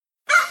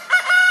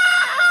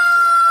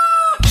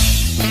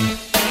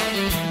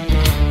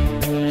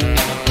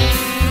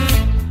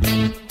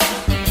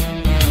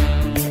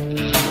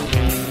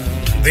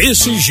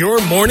This is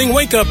your morning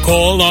wake-up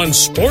call on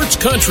Sports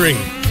Country.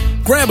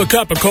 Grab a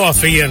cup of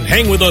coffee and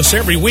hang with us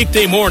every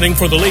weekday morning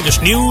for the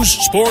latest news,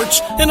 sports,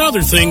 and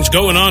other things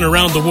going on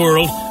around the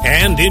world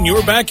and in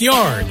your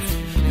backyard.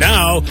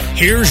 Now,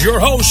 here's your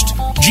host,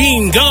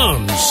 Gene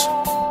Gumbs.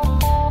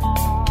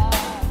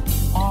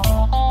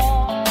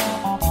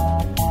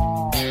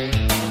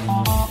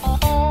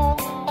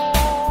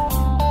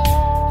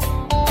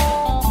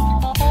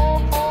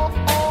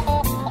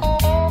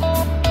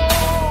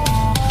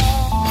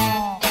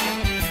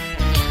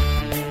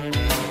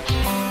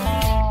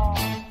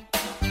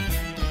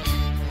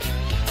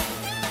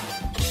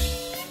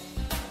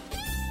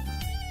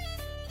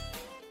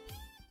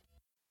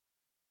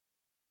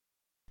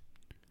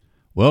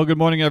 Well, good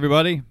morning,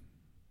 everybody.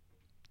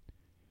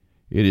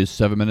 It is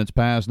 7 minutes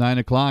past 9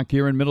 o'clock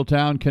here in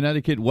Middletown,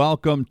 Connecticut.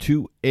 Welcome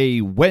to a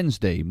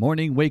Wednesday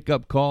morning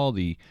wake-up call,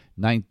 the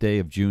 9th day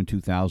of June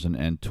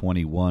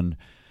 2021.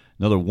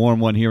 Another warm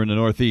one here in the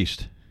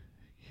Northeast.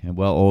 And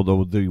well,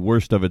 although the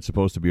worst of it's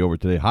supposed to be over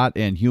today, hot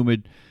and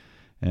humid.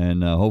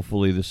 And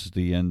hopefully this is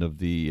the end of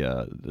the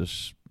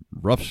this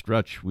rough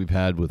stretch we've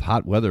had with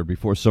hot weather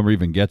before summer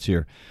even gets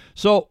here.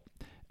 So,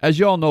 as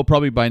you all know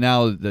probably by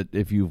now that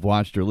if you've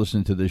watched or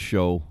listened to this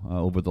show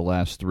over the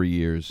last 3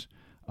 years,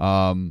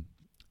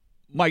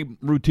 my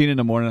routine in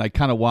the morning, I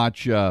kind of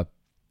watch the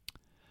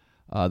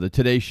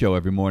Today Show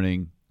every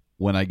morning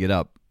when I get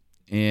up.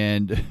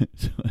 And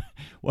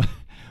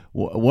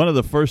one of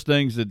the first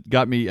things that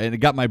got me, and it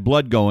got my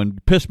blood going,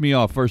 pissed me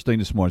off first thing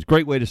this morning. It's a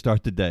great way to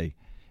start the day.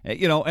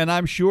 You know, and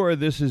I'm sure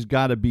this has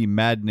got to be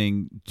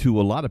maddening to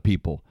a lot of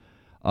people.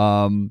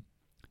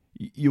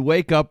 You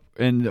wake up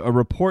and a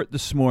report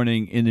this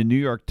morning in the New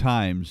York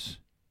Times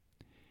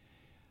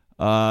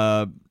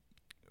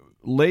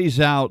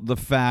lays out the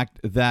fact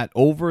that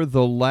over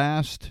the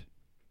last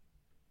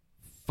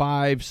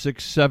 5,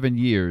 6, 7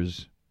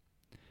 years,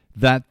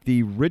 that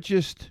the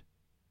richest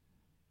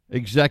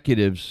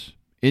executives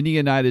in the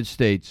United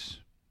States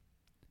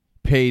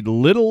paid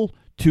little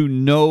to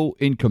no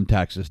income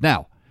taxes.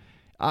 Now,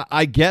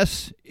 I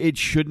guess it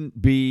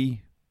shouldn't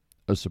be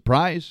a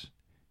surprise.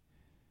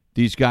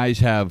 These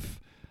guys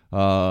have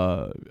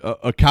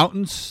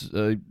accountants,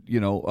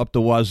 up the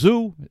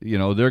wazoo. You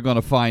know, they're going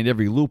to find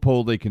every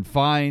loophole they can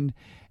find.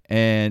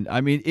 And,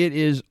 I mean, it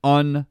is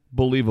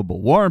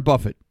unbelievable. Warren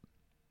Buffett,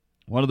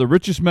 one of the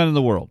richest men in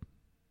the world,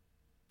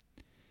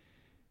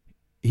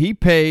 he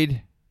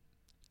paid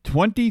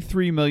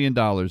 $23 million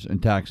in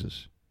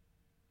taxes.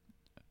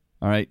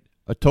 All right,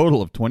 a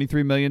total of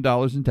 $23 million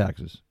in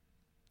taxes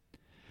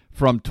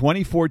from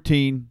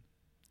 2014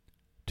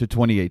 to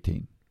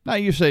 2018. Now,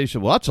 you say,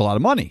 well, that's a lot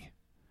of money.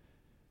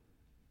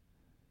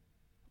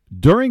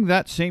 During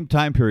that same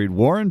time period,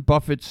 Warren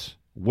Buffett's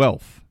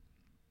wealth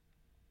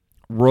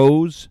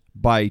rose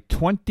by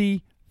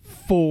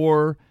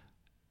 $24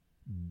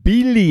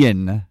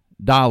 billion.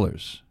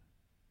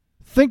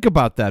 Think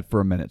about that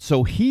for a minute.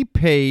 So he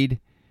paid,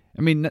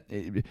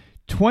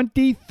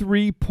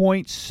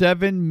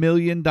 $23.7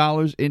 million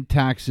in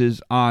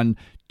taxes on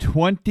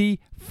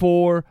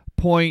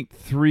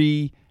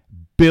 $24.3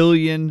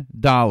 billion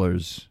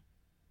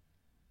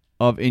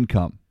of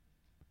income.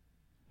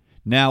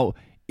 Now,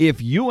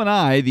 if you and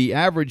I, the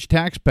average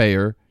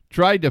taxpayer,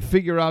 tried to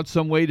figure out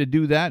some way to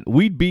do that,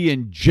 we'd be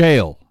in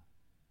jail.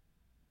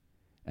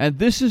 And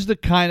this is the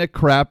kind of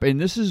crap,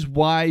 and this is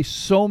why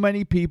so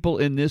many people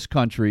in this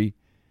country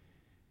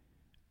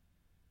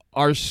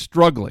are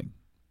struggling,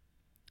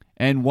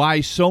 and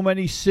why so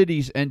many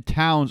cities and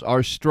towns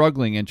are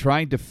struggling and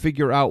trying to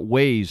figure out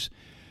ways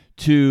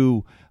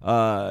to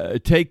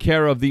take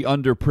care of the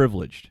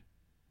underprivileged.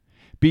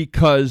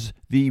 Because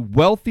the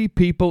wealthy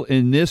people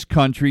in this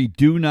country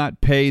do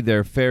not pay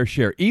their fair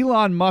share.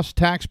 Elon Musk's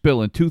tax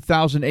bill in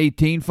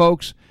 2018,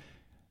 folks,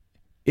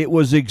 it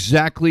was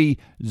exactly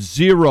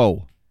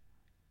zero.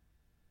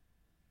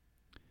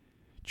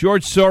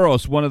 George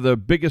Soros, one of the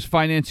biggest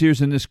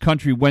financiers in this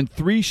country, went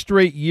 3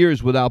 straight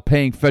years without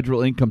paying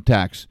federal income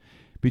tax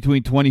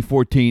between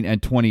 2014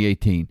 and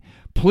 2018.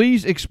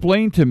 Please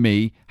explain to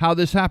me how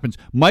this happens.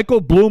 Michael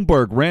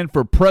Bloomberg ran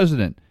for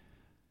president.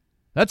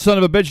 That son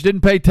of a bitch didn't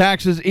pay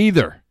taxes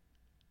either.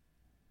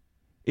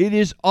 It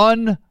is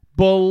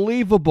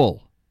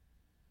unbelievable.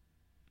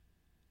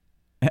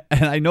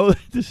 And I know that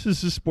this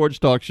is a sports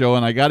talk show,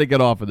 and I got to get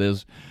off of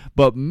this,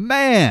 but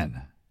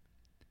man,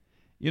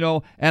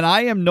 and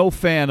I am no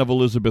fan of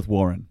Elizabeth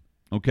Warren,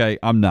 okay?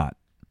 I'm not.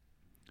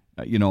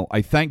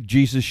 I thank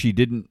Jesus she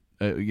didn't,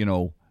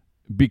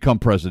 become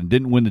president,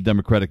 didn't win the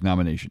Democratic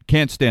nomination.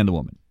 Can't stand the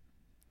woman.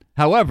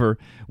 However,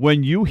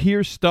 when you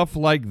hear stuff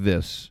like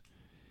this,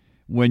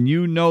 when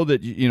you know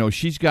that,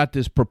 she's got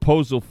this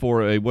proposal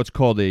for what's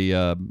called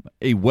a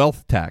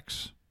wealth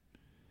tax,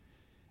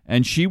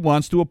 and she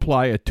wants to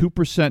apply a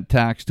 2%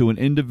 tax to an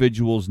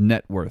individual's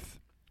net worth,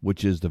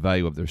 which is the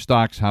value of their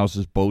stocks,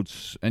 houses,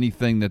 boats,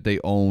 anything that they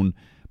own,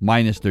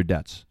 minus their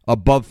debts,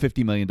 above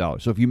 $50 million.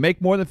 So if you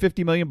make more than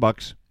 $50 million,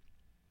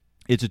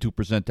 it's a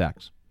 2%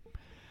 tax.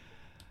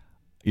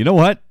 You know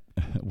what?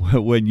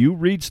 When you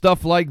read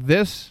stuff like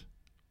this,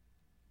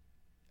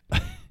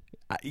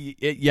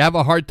 You have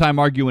a hard time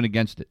arguing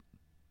against it.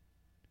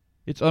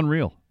 It's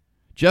unreal.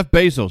 Jeff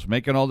Bezos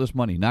making all this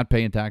money, not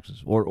paying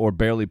taxes or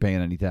barely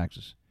paying any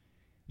taxes.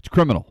 It's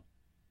criminal.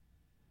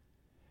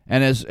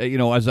 And as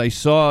I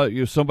saw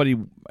somebody,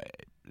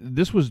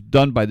 this was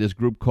done by this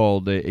group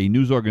called a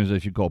news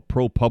organization called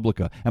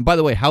ProPublica. And by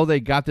the way, how they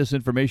got this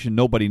information,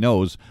 nobody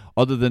knows,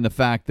 other than the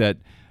fact that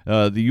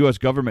the U.S.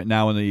 government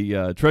now and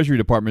the Treasury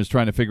Department is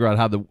trying to figure out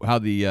how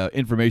the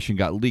information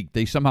got leaked.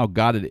 They somehow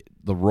got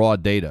the raw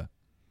data,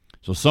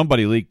 so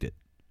somebody leaked it.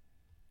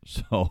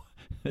 So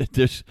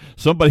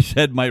somebody's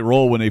head might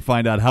roll when they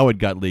find out how it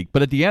got leaked.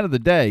 But at the end of the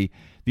day,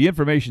 the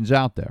information's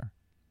out there.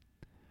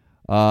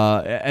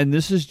 And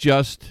this is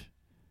just,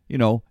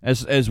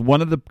 as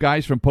one of the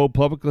guys from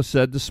ProPublica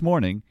said this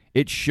morning,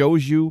 it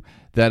shows you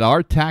that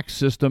our tax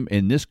system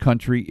in this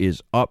country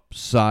is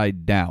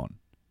upside down.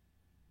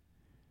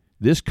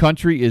 This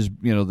country is,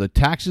 the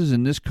taxes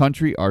in this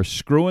country are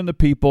screwing the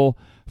people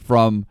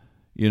from,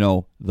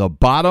 the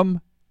bottom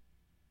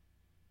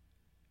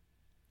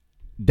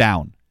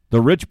down.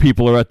 The rich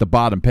people are at the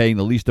bottom paying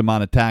the least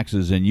amount of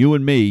taxes, and you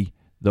and me,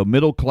 the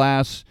middle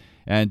class,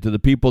 and to the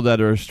people that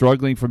are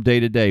struggling from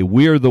day to day,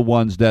 we're the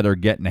ones that are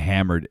getting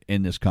hammered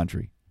in this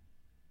country.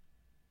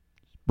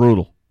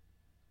 Brutal.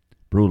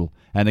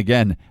 And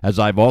again, as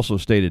I've also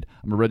stated,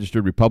 I'm a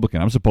registered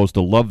Republican. I'm supposed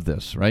to love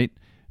this, right?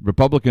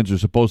 Republicans are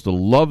supposed to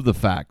love the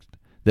fact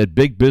that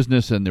big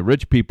business and the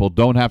rich people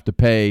don't have to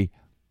pay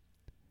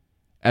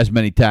as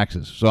many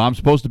taxes. So I'm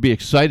supposed to be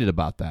excited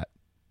about that.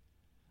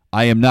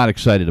 I am not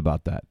excited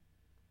about that.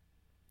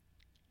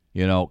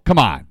 Come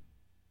on.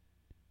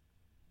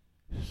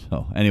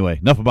 So anyway,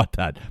 enough about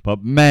that.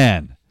 But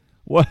man,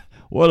 what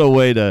a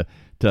way to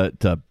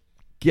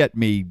get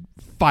me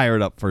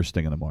fired up first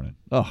thing in the morning.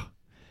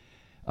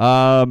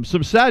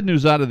 Some sad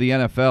news out of the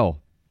NFL.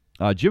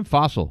 Jim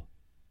Fassel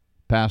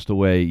passed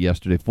away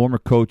yesterday. Former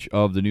coach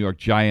of the New York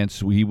Giants.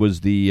 He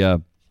was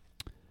led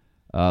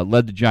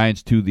the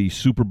Giants to the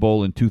Super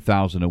Bowl in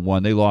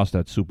 2001. They lost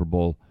that Super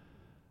Bowl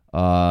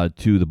to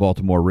the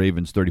Baltimore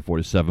Ravens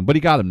 34-7, but he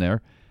got him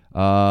there.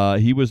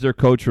 He was their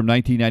coach from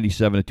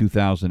 1997 to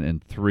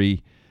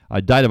 2003.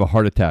 Died of a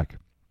heart attack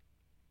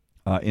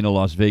in a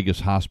Las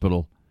Vegas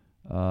hospital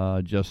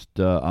just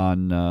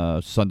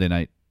on Sunday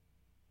night.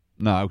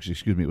 No,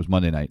 excuse me, it was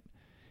Monday night.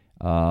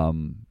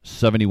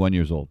 71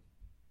 years old.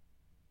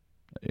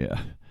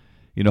 Yeah,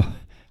 I'm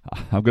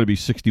going to be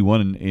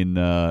 61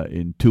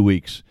 in 2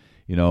 weeks.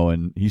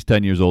 And he's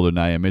 10 years older than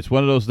I am. It's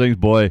one of those things,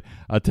 boy.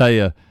 I'll tell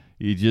you.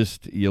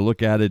 You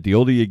look at it. The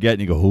older you get,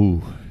 and you go,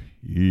 "Ooh,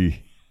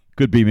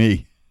 could be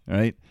me."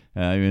 Right?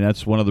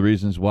 That's one of the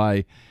reasons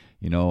why,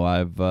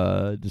 I've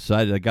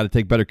decided I got to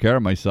take better care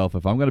of myself.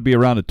 If I'm going to be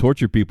around to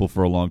torture people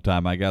for a long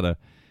time, I got to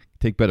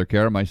take better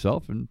care of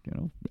myself. And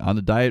on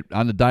the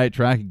diet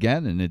track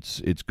again, and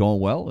it's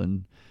going well.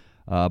 And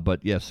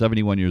but yeah,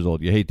 71 years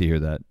old. You hate to hear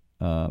that.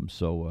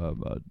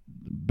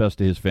 Best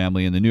to his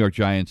family and the New York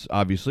Giants.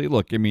 Obviously,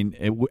 look.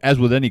 As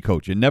with any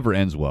coach, it never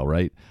ends well,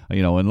 right?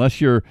 Unless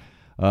you're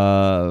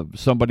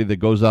somebody that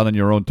goes out on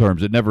your own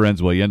terms, it never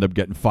ends well. You end up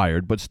getting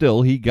fired. But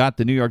still, he got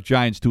the New York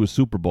Giants to a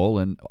Super Bowl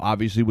and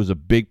obviously was a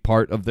big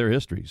part of their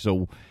history.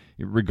 So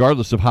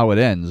regardless of how it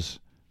ends,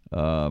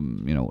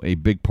 a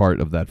big part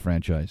of that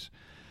franchise.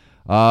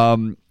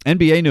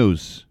 NBA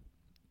news.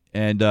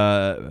 And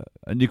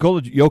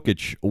Nikola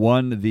Jokic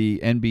won the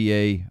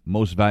NBA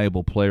Most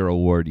Valuable Player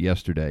Award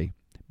yesterday,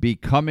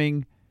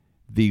 becoming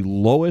the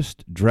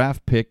lowest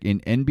draft pick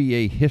in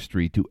NBA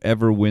history to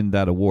ever win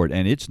that award.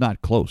 And it's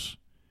not close.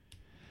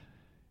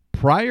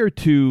 Prior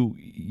to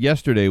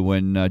yesterday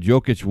when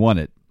Jokic won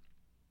it,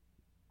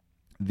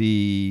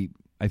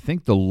 I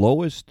think the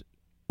lowest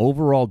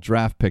overall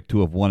draft pick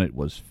to have won it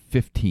was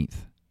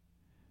 15th.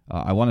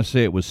 I want to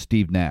say it was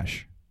Steve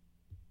Nash.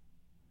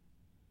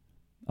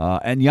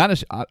 And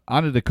Giannis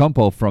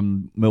Antetokounmpo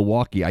from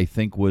Milwaukee, I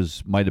think,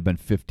 might have been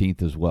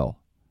 15th as well.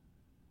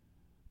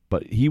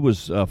 But he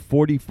was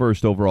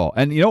 41st overall.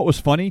 And what was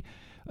funny?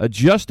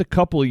 Just a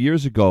couple of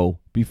years ago,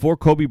 before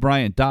Kobe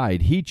Bryant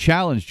died, he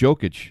challenged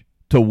Jokic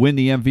to win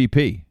the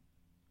MVP.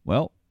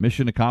 Well,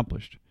 mission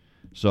accomplished.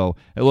 So,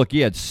 look, he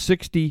had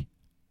 60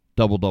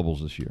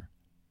 double-doubles this year.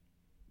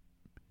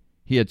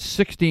 He had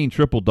 16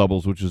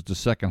 triple-doubles, which is the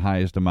second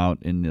highest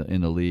amount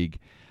in the league.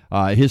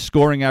 His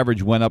scoring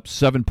average went up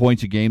 7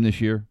 points a game this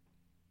year.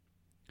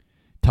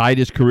 Tied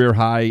his career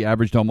high,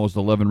 averaged almost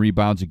 11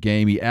 rebounds a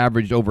game. He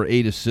averaged over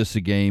 8 assists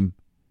a game.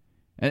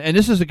 And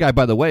this is a guy,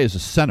 by the way, is a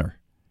center.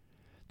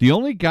 The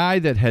only guy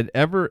that had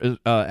ever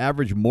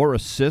averaged more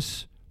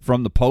assists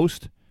from the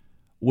post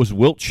was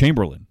Wilt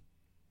Chamberlain,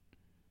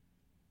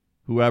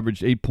 who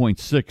averaged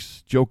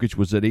 8.6. Jokic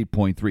was at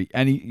 8.3.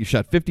 And he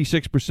shot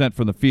 56%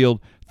 from the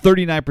field,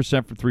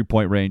 39% from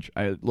three-point range.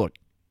 Look,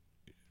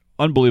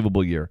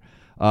 unbelievable year.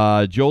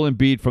 Joel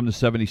Embiid from the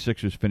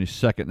 76ers finished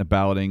second in the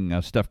balloting.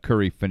 Steph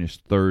Curry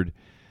finished third.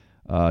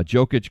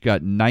 Jokic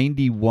got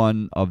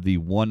 91 of the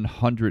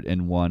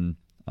 101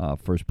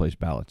 first-place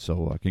ballots.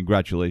 So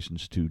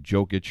congratulations to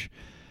Jokic.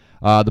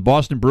 The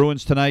Boston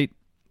Bruins tonight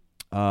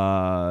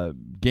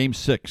Game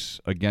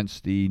 6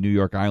 against the New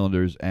York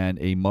Islanders and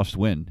a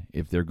must-win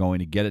if they're going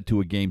to get it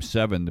to a Game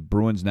 7. The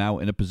Bruins now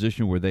in a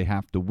position where they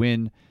have to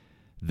win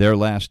their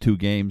last 2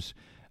 games.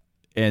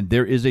 And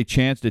there is a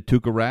chance that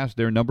Tuukka Rask,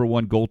 their number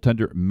 1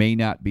 goaltender, may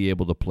not be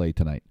able to play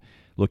tonight.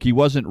 Look, he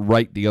wasn't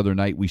right the other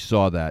night. We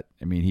saw that.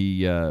 I mean,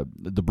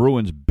 the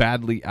Bruins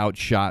badly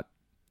outshot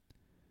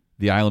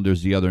the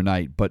Islanders the other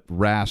night, but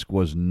Rask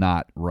was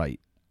not right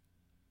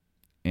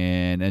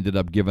and ended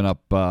up giving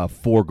up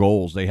 4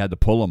 goals. They had to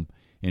pull him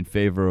in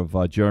favor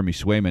of Jeremy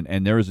Swayman,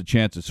 and there is a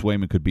chance that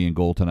Swayman could be in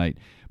goal tonight.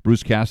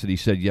 Bruce Cassidy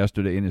said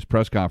yesterday in his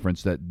press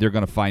conference that they're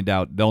going to find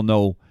out. They'll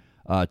know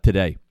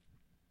today.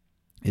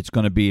 It's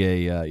going to be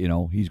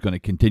he's going to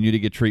continue to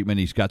get treatment.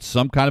 He's got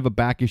some kind of a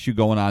back issue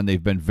going on.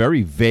 They've been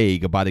very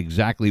vague about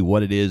exactly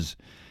what it is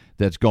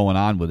that's going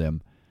on with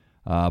him.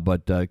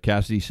 But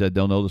Cassidy said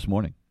they'll know this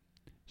morning.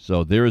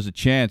 So there is a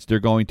chance they're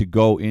going to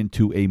go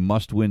into a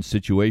must-win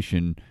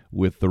situation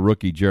with the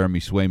rookie Jeremy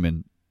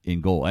Swayman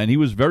in goal. And he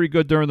was very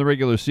good during the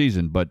regular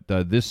season, but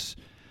this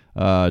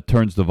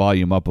turns the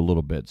volume up a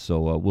little bit.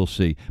 So we'll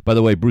see. By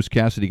the way, Bruce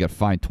Cassidy got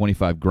fined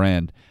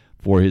 $25,000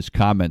 for his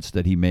comments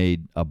that he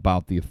made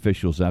about the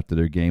officials after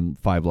their Game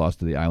 5 loss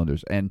to the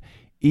Islanders. And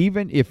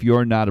even if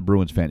you're not a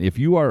Bruins fan, if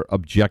you are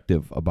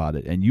objective about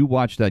it and you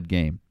watch that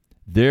game,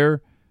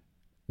 there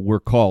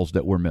were calls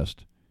that were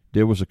missed.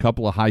 There was a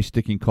couple of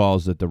high-sticking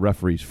calls that the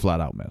referees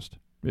flat-out missed.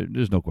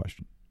 There's no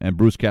question. And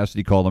Bruce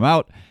Cassidy called them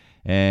out.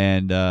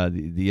 And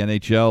the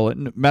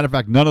NHL, matter of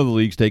fact, none of the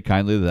leagues take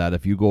kindly to that.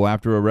 If you go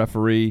after a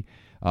referee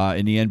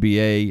in the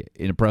NBA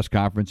in a press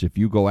conference, if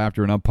you go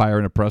after an umpire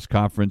in a press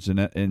conference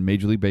in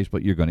Major League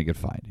Baseball, you're going to get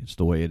fined. It's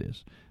the way it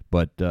is.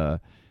 But,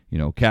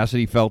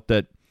 Cassidy felt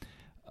that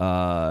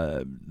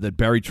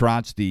Barry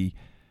Trotz, the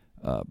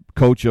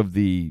coach of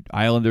the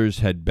Islanders,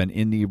 had been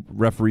in the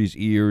referee's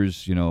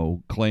ears,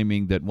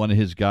 claiming that one of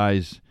his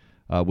guys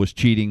was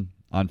cheating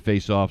on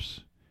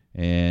faceoffs,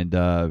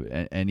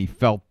 and he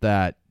felt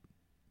that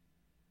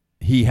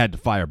he had to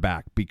fire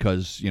back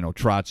because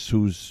Trotz,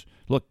 who's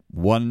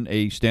won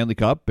a Stanley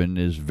Cup and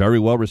is very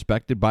well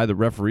respected by the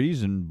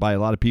referees and by a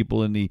lot of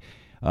people in the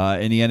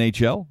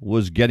NHL,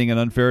 was getting an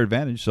unfair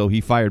advantage. So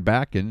he fired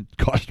back, and it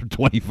cost him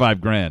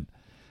 $25,000.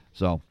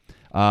 So.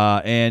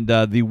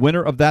 The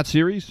winner of that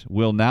series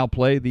will now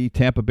play the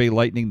Tampa Bay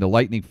Lightning. The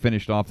Lightning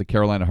finished off the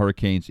Carolina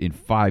Hurricanes in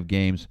 5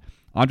 games.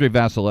 Andrei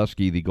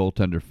Vasilevsky, the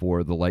goaltender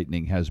for the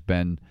Lightning, has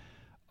been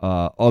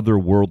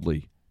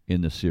otherworldly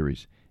in the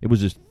series. It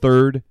was his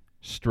 3rd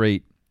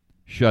straight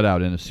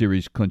shutout in a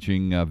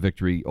series-clinching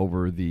victory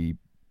over the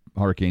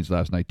Hurricanes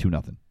last night,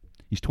 2-0.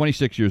 He's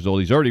 26 years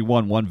old. He's already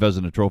won 1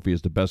 Vezina Trophy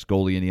as the best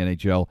goalie in the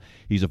NHL.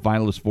 He's a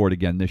finalist for it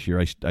again this year.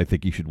 I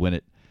think he should win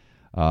it.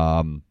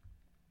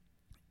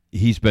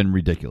 He's been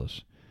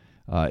ridiculous.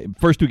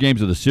 First 2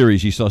 games of the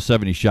series, he saw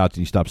 70 shots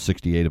and he stopped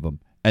 68 of them,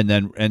 and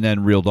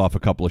then reeled off a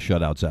couple of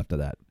shutouts after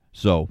that.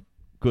 So,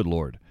 good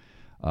Lord.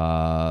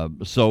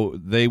 So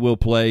they will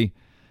play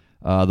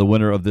the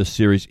winner of this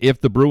series. If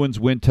the Bruins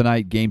win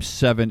tonight, Game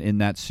 7 in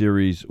that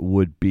series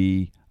would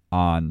be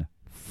on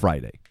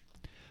Friday.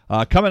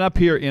 Coming up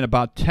here in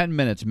about 10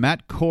 minutes,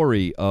 Matt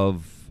Corey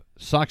of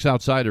Sox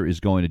Outsider is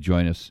going to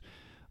join us.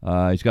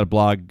 He's got a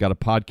blog, got a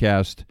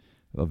podcast,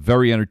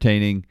 very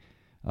entertaining.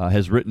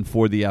 Has written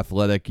for The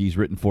Athletic. He's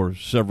written for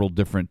several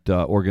different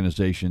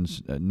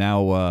organizations.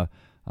 Now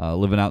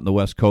living out in the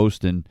West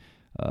Coast, and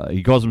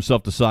he calls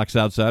himself the Sox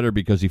Outsider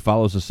because he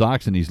follows the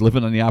Sox, and he's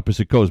living on the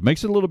opposite coast.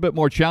 Makes it a little bit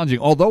more challenging,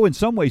 although in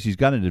some ways he's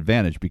got an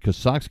advantage because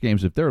Sox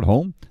games, if they're at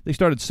home, they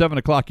start at 7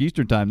 o'clock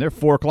Eastern time. They're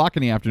 4 o'clock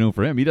in the afternoon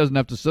for him. He doesn't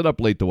have to sit up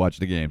late to watch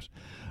the games.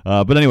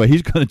 But anyway,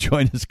 he's going to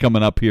join us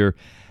coming up here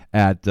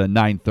at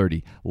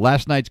 9:30.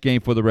 Last night's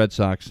game for the Red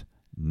Sox,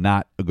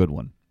 not a good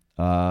one.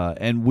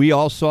 And we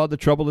all saw the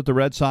trouble that the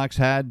Red Sox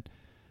had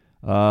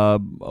a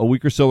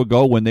week or so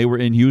ago when they were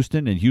in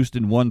Houston, and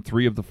Houston won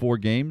 3 of the 4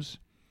 games.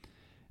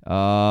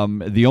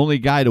 The only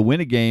guy to win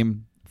a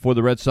game for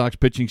the Red Sox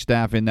pitching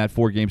staff in that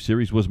 4-game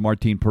series was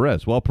Martin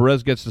Perez. Well,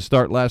 Perez gets the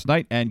start last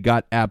night and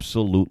got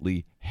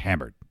absolutely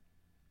hammered.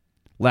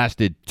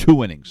 Lasted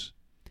 2 innings.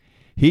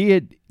 He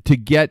had to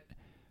get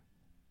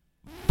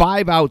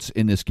 5 outs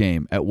in this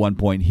game at one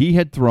point. He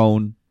had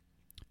thrown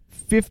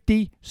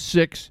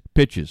 56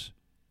 pitches.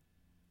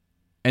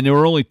 And there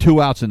were only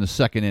 2 outs in the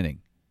 2nd inning.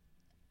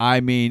 I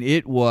mean,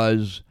 it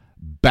was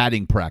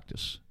batting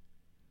practice.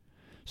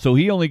 So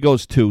he only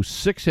goes 2,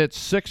 6 hits,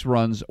 6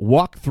 runs,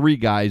 walked 3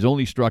 guys,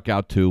 only struck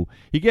out 2.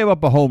 He gave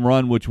up a home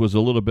run, which was a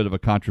little bit of a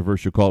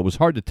controversial call. It was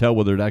hard to tell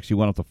whether it actually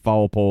went off the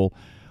foul pole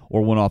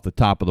or went off the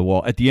top of the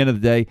wall. At the end of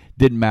the day,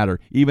 didn't matter.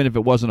 Even if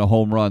it wasn't a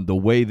home run, the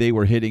way they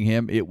were hitting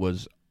him, it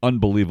was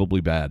unbelievably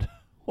bad.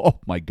 Oh,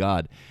 my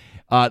God.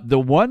 The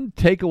one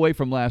takeaway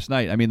from last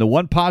night, I mean, the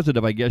one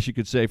positive, I guess you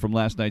could say, from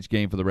last night's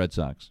game for the Red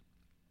Sox,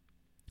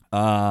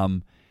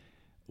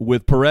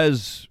 with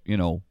Perez,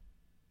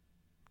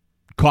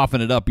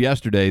 coughing it up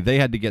yesterday, they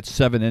had to get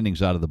 7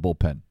 innings out of the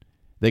bullpen.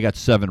 They got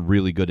 7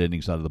 really good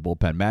innings out of the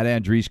bullpen. Matt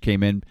Andriese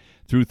came in,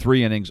 threw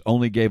 3 innings,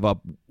 only gave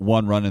up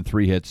 1 run and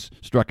 3 hits,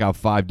 struck out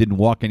 5, didn't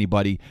walk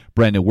anybody.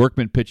 Brandon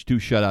Workman pitched 2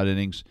 shutout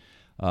innings.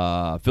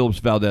 Phillips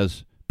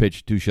Valdez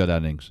pitched 2 shutout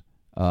innings.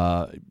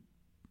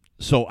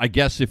 So I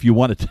guess if you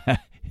want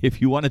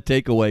to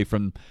take away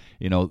from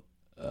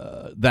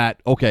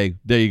that, okay,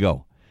 there you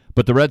go.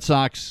 But the Red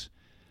Sox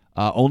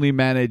only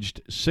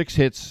managed 6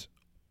 hits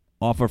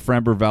off of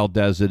Framber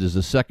Valdez. It is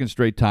the second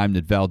straight time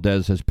that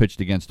Valdez has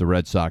pitched against the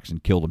Red Sox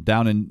and killed them.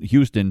 Down in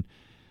Houston,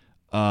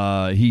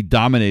 he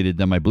dominated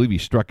them. I believe he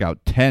struck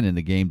out 10 in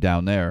the game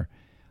down there.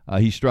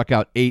 He struck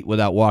out 8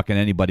 without walking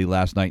anybody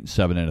last night in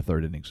 7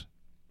 1/3 innings.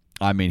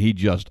 I mean, he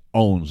just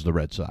owns the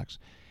Red Sox.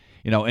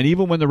 And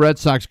even when the Red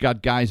Sox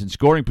got guys in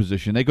scoring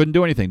position, they couldn't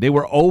do anything. They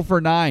were 0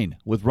 for 9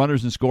 with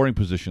runners in scoring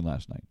position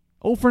last night.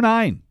 0 for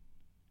 9.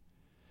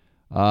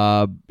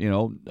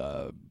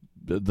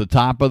 The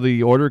top of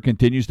the order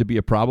continues to be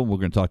a problem. We're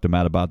going to talk to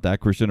Matt about that.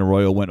 Christian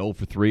Arroyo went 0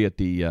 for 3 at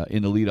the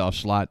in the leadoff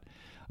slot.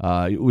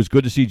 It was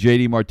good to see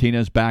J.D.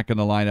 Martinez back in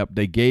the lineup.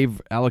 They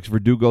gave Alex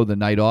Verdugo the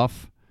night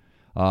off.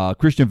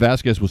 Christian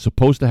Vasquez was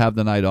supposed to have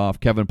the night off.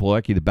 Kevin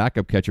Plawecki, the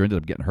backup catcher, ended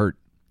up getting hurt.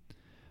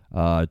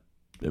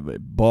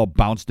 Ball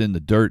bounced in the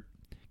dirt,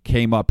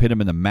 came up, hit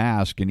him in the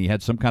mask, and he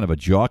had some kind of a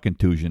jaw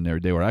contusion there.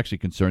 They were actually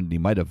concerned that he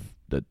might have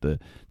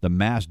the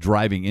mass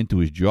driving into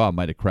his jaw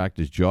might have cracked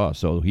his jaw.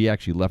 So he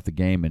actually left the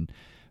game, and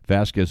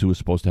Vasquez, who was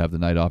supposed to have the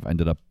night off,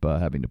 ended up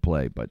having to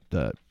play. But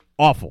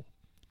awful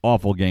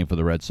game for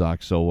the Red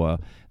Sox. So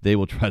they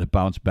will try to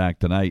bounce back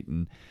tonight.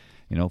 And,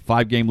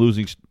 5-game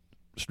losing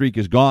streak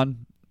is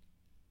gone.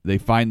 They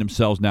find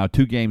themselves now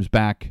 2 games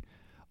back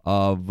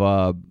of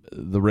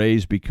the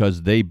Rays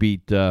because they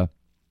beat the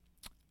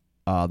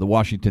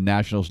Washington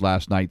Nationals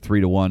last night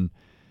 3-1.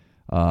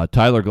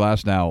 Tyler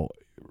Glasnow,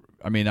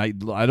 I mean,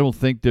 I don't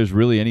think there's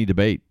really any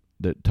debate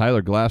that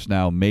Tyler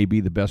Glasnow may be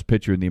the best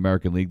pitcher in the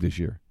American League this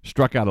year.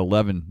 Struck out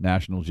 11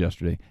 Nationals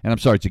yesterday. And I'm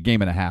sorry, it's a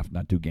game and a half,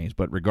 not 2 games.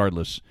 But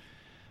regardless,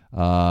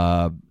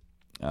 the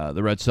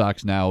Red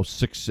Sox now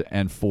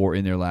 6-4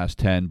 in their last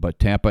 10. But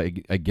Tampa,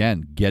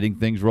 again, getting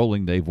things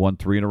rolling. They've won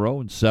 3 in a row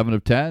and 7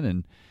 of 10.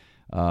 And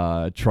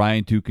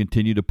trying to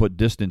continue to put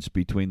distance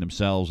between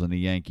themselves and the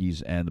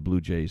Yankees and the Blue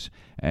Jays.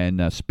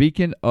 And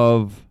speaking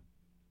of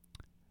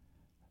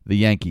the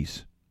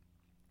Yankees,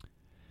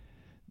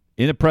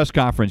 in a press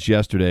conference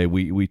yesterday,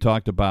 we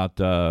talked about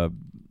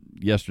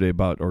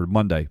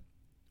Monday.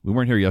 We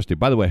weren't here yesterday.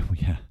 By the way,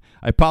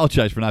 I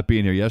apologize for not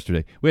being here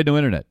yesterday. We had no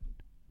internet.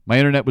 My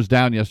internet was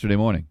down yesterday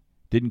morning.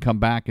 Didn't come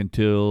back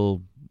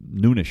until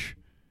noonish.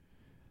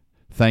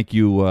 Thank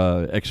you,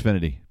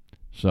 Xfinity.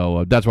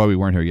 So that's why we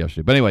weren't here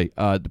yesterday. But anyway,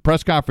 the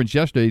press conference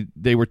yesterday,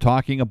 they were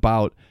talking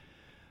about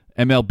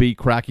MLB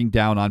cracking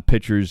down on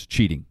pitchers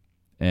cheating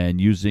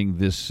and using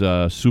this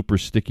super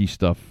sticky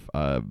stuff,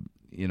 and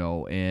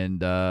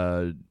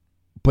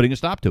putting a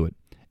stop to it.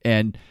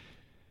 And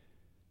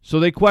so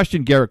they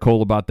questioned Garrett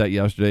Cole about that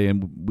yesterday,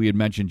 and we had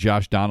mentioned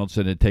Josh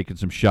Donaldson had taken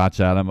some shots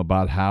at him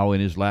about how in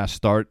his last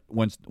start,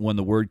 when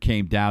the word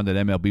came down that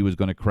MLB was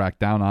going to crack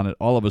down on it,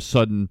 all of a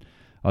sudden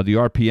the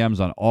RPMs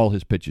on all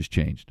his pitches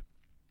changed.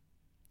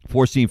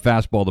 4-seam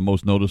fastball the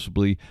most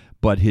noticeably,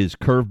 but his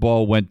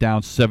curveball went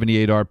down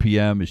 78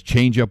 RPM, his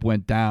changeup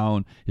went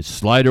down, his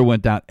slider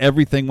went down,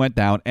 everything went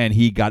down, and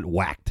he got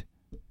whacked.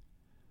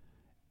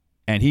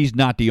 And he's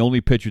not the only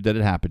pitcher that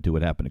it happened to.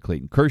 It happened to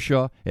Clayton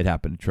Kershaw. It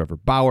happened to Trevor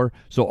Bauer.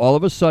 So all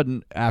of a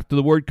sudden, after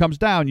the word comes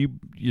down,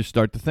 you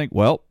start to think,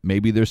 well,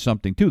 maybe there's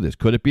something to this.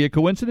 Could it be a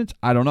coincidence?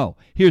 I don't know.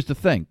 Here's the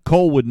thing.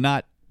 Cole would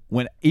not,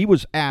 when he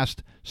was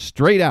asked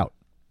straight out,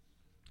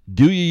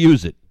 do you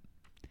use it?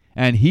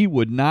 And he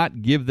would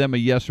not give them a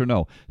yes or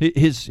no.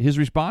 His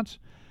response?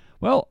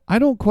 Well, I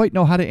don't quite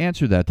know how to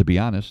answer that, to be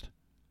honest.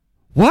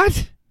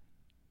 What?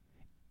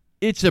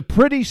 It's a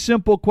pretty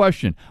simple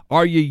question.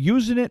 Are you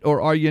using it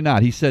or are you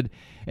not? He said,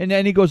 and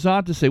then he goes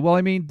on to say, well,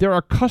 I mean, there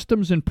are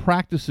customs and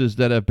practices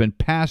that have been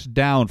passed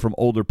down from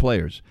older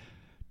players.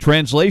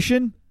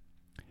 Translation?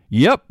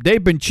 Yep,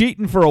 they've been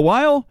cheating for a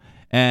while,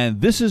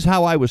 and this is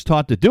how I was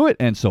taught to do it,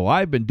 and so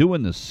I've been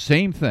doing the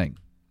same thing.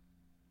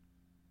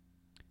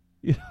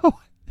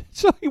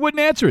 So he wouldn't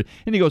answer it.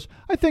 And he goes,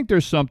 I think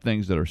there's some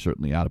things that are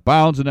certainly out of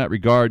bounds in that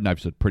regard, and I've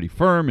said pretty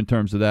firm in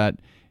terms of that,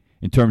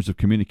 in terms of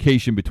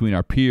communication between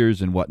our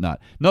peers and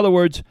whatnot. In other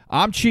words,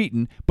 I'm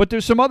cheating, but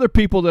there's some other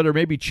people that are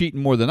maybe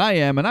cheating more than I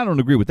am, and I don't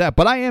agree with that,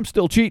 but I am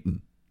still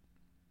cheating.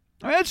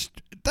 That's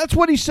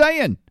what he's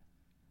saying.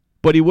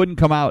 But he wouldn't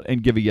come out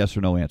and give a yes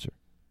or no answer.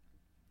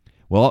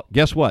 Well,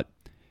 guess what?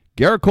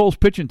 Garrett Cole's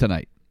pitching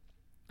tonight.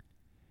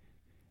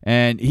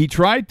 And he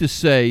tried to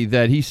say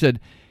that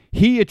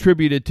he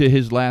attributed to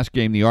his last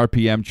game the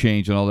RPM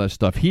change and all that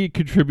stuff. He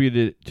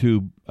contributed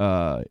to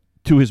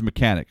his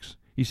mechanics.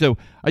 He said,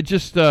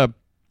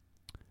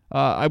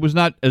 I was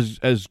not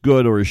as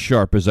good or as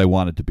sharp as I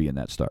wanted to be in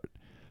that start.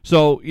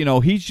 So,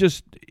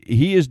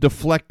 he is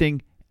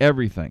deflecting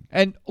everything.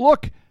 And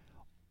look,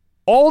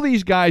 all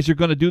these guys are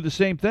going to do the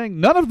same thing.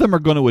 None of them are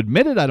going to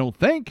admit it, I don't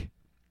think.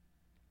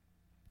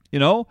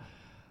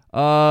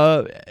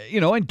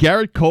 And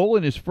Garrett Cole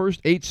in his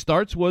first 8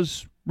 starts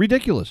was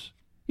ridiculous.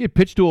 He had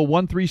pitched to a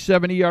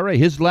 1.37 ERA.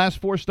 His last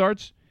 4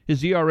 starts,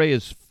 his ERA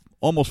is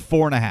almost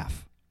 4.5.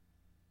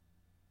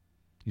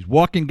 He's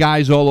walking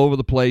guys all over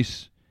the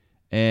place.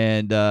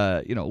 And,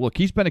 look,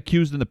 he's been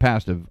accused in the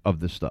past of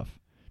this stuff.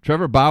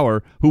 Trevor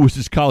Bauer, who was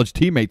his college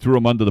teammate, threw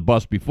him under the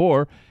bus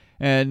before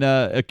and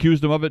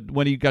accused him of it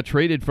when he got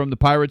traded from the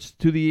Pirates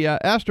to the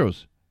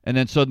Astros. And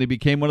then suddenly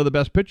became one of the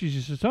best pitchers.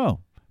 He says,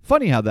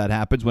 funny how that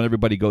happens when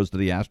everybody goes to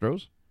the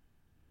Astros.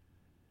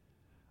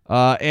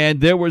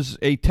 And there was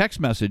a text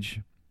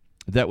message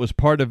that was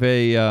part of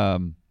a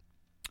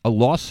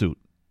lawsuit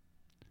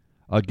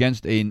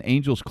against an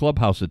Angels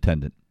clubhouse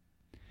attendant.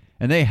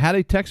 And they had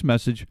a text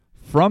message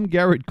from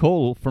Garrett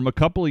Cole from a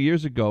couple of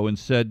years ago and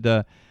said,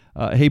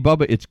 hey,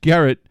 Bubba, it's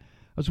Garrett.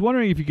 I was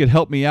wondering if you could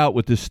help me out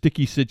with this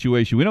sticky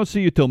situation. We don't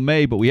see you till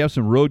May, but we have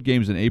some road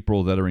games in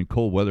April that are in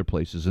cold weather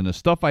places, and the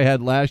stuff I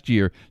had last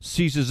year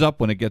seizes up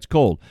when it gets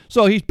cold.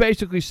 So he's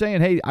basically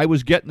saying, hey, I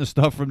was getting the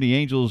stuff from the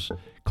Angels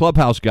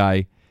clubhouse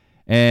guy,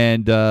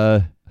 and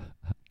can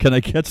I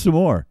get some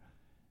more?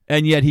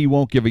 And yet he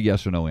won't give a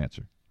yes or no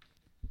answer.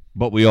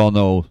 But we all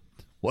know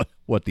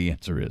what the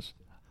answer is.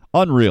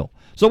 Unreal.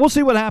 So we'll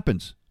see what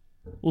happens.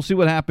 We'll see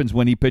what happens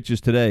when he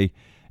pitches today.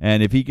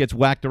 And if he gets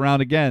whacked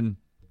around again,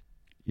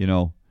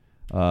 and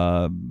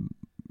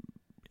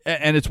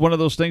it's one of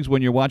those things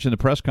when you're watching the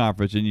press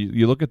conference and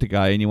you look at the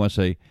guy and you want to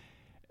say,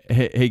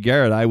 hey,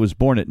 Garrett, I was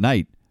born at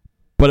night,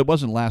 but it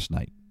wasn't last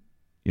night.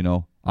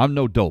 I'm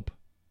no dope.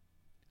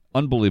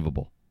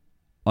 Unbelievable.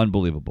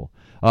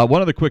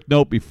 One other quick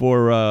note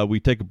before we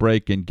take a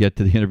break and get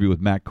to the interview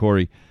with Matt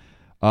Corey.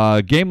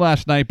 Game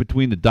last night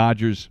between the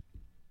Dodgers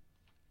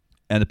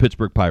and the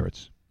Pittsburgh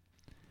Pirates.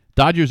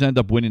 Dodgers end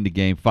up winning the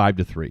game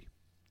 5-3.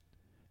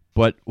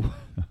 But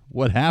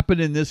what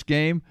happened in this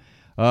game,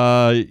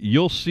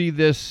 you'll see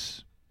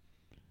this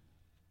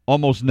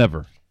almost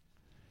never.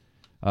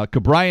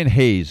 Ke'Bryan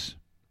Hayes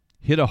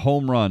hit a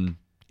home run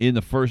in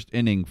the first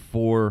inning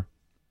for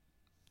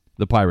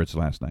the Pirates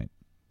last night.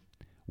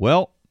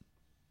 Well,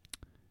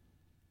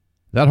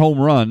 that home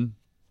run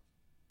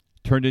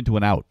turned into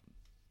an out.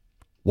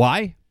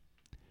 Why?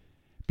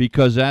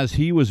 Because as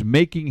he was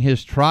making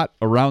his trot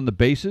around the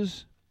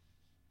bases,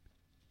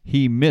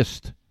 he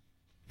missed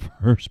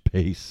first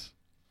base.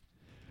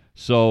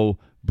 So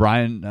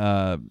Brian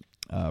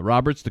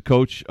Roberts, the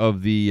coach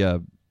of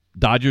the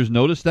Dodgers,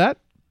 noticed that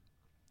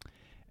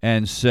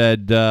and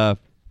said,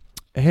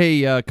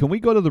 hey, can we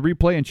go to the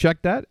replay and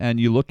check that? And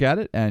you look at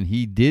it, and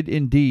he did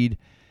indeed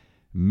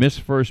miss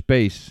first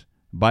base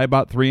by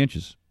about 3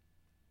 inches.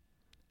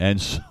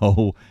 And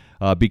so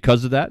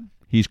because of that,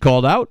 he's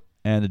called out,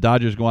 and the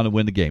Dodgers go on to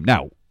win the game.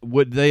 Now,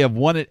 would they have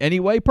won it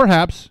anyway?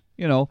 Perhaps,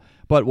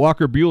 but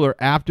Walker Buehler,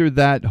 after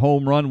that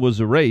home run was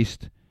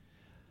erased,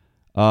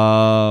 went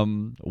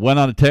on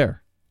a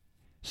tear.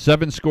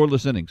 7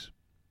 scoreless innings.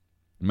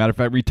 Matter of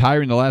fact,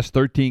 retiring the last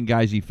 13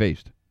 guys he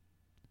faced.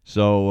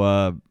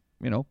 So,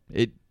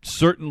 it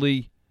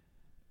certainly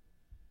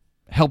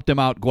helped him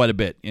out quite a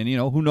bit. And,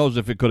 who knows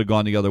if it could have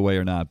gone the other way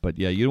or not. But,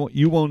 yeah,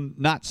 you will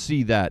not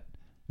see that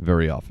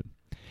very often.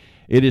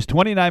 It is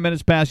 29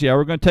 minutes past the hour.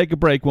 We're going to take a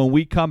break. When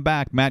we come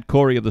back, Matt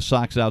Corey of the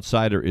Sox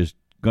Outsider is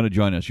going to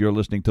join us. You're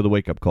listening to The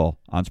Wake Up Call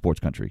on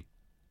Sports Country.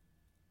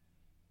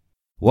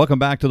 Welcome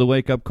back to The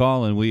Wake Up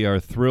Call, and we are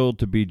thrilled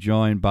to be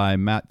joined by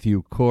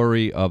Matthew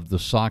Corey of the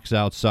Sox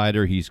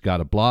Outsider. He's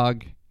got a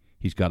blog.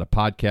 He's got a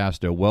podcast.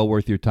 They're well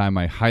worth your time.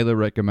 I highly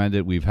recommend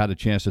it. We've had a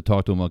chance to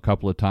talk to him a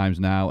couple of times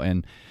now.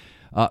 And,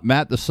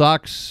 Matt, the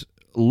Sox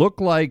look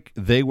like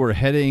they were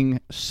heading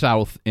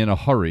south in a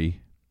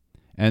hurry,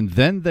 and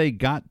then they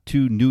got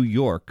to New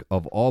York,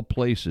 of all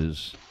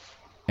places,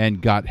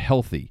 and got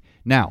healthy.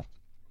 Now,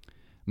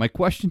 my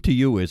question to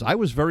you is, I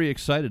was very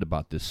excited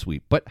about this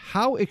sweep, but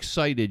how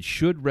excited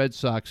should Red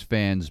Sox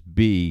fans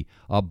be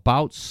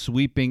about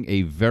sweeping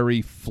a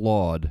very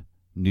flawed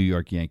New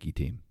York Yankee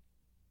team?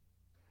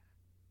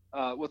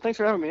 Well, thanks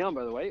for having me on,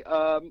 by the way.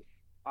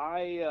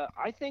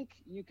 I think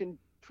you can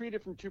treat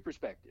it from 2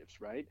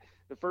 perspectives, right?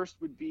 The first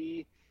would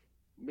be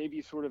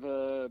maybe sort of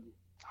a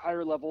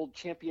higher-level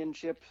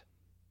championship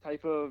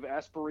type of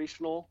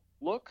aspirational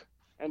look.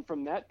 And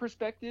from that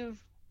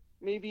perspective,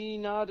 maybe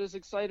not as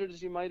excited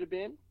as you might have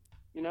been,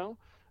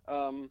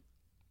 The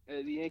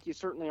Yankees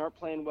certainly aren't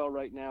playing well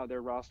right now.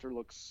 Their roster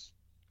looks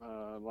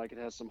like it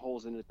has some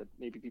holes in it that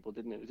maybe people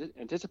didn't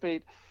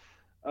anticipate.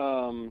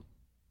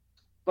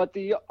 But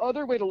the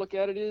other way to look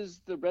at it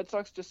is the Red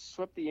Sox just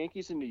swept the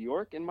Yankees in New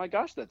York, and my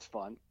gosh, that's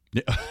fun.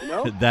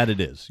 That it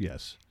is,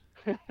 yes.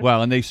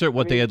 Well, and they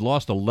they had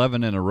lost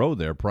 11 in a row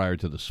there prior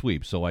to the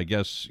sweep. So I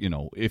guess,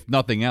 if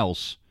nothing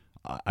else,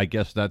 I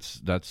guess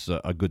that's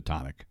a good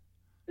tonic.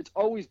 It's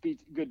always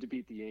good to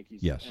beat the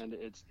Yankees. Yes. And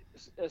it's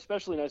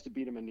especially nice to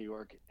beat them in New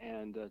York.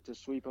 And to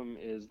sweep them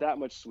is that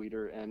much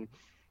sweeter. And,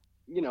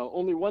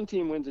 only one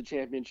team wins a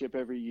championship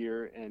every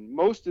year. And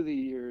most of the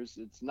years,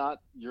 it's not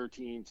your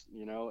team,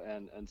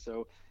 and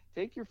so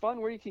take your fun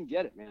where you can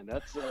get it, man.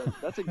 That's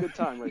a good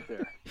time right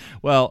there.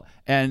 Well,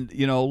 and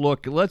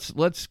look,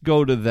 let's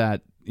go to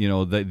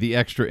the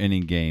extra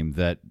inning game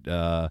that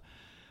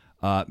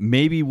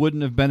maybe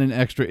wouldn't have been an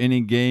extra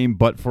inning game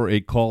but for a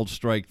called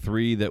strike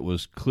 3 that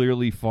was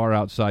clearly far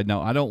outside.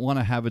 Now, I don't want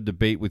to have a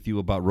debate with you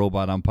about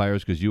robot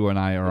umpires because you and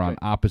I are on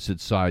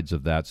opposite sides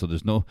of that. So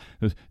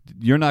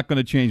you're not going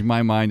to change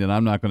my mind and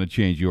I'm not going to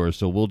change yours.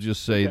 So we'll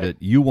just say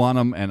that you want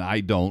them and I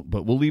don't,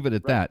 but we'll leave it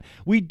at that.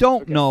 We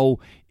don't know,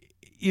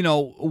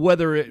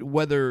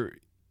 whether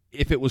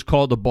if it was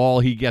called a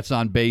ball, he gets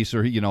on base,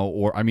 or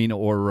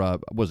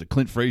was it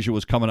Clint Frazier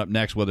was coming up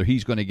next, whether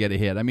he's going to get a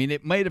hit. I mean,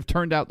 it might have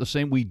turned out the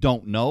same. We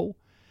don't know.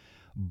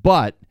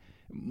 But,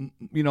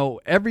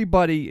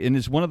 everybody, and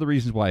it's one of the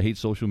reasons why I hate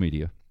social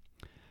media,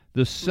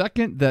 the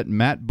second that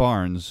Matt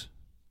Barnes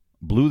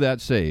blew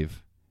that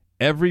save,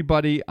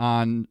 everybody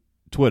on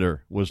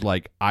Twitter was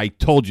like, I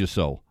told you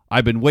so.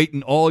 I've been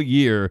waiting all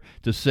year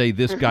to say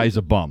this guy's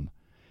a bum.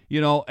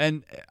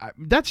 And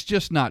that's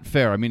just not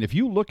fair. I mean, if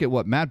you look at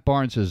what Matt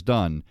Barnes has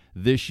done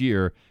this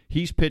year,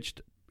 he's pitched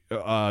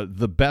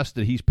the best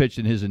that he's pitched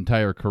in his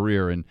entire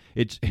career, and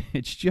it's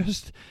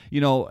just,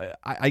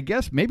 I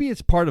guess maybe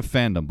it's part of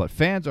fandom, but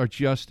fans are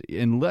just,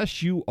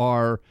 unless you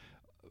are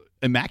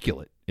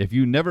immaculate, if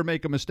you never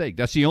make a mistake,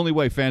 that's the only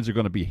way fans are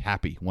going to be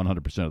happy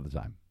 100% of the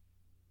time.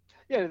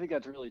 Yeah, I think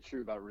that's really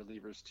true about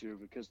relievers too,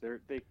 because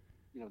they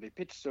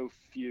pitch so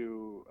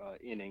few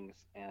innings,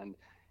 and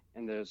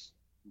there's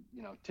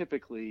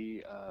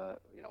typically,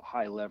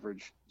 high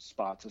leverage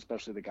spots,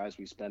 especially the guys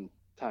we spend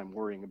time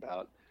worrying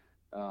about.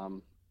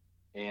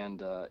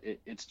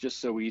 It's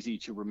just so easy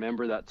to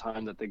remember that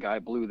time that the guy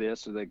blew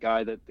this, or the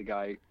time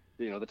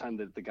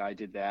that the guy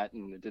did that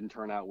and it didn't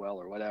turn out well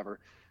or whatever.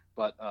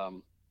 But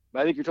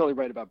I think you're totally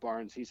right about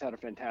Barnes. He's had a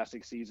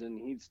fantastic season.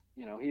 He's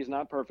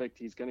not perfect.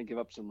 He's going to give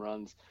up some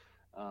runs.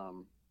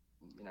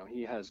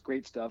 He has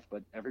great stuff,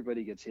 but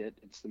everybody gets hit.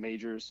 It's the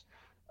majors.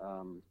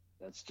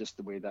 That's just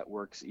the way that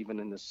works, even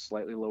in this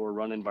slightly lower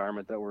run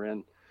environment that we're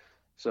in.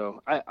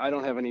 So I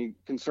don't have any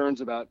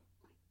concerns about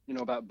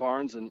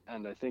Barnes, and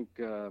I think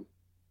I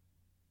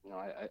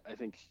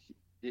think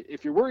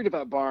if you're worried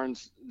about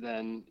Barnes,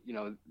 then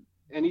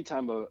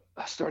anytime a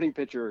starting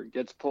pitcher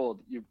gets pulled,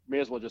 you may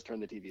as well just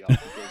turn the TV off,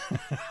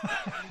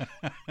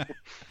 because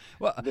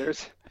well,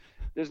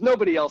 there's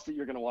nobody else that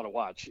you're going to want to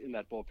watch in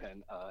that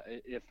bullpen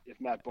if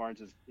Matt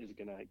Barnes is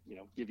going to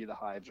give you the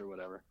hives or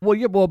whatever.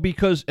 Well,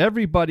 because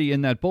everybody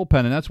in that bullpen,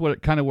 and that's where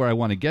I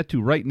want to get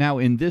to right now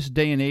in this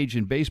day and age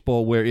in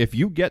baseball, where if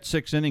you get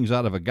 6 innings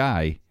out of a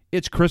guy,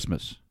 it's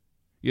Christmas.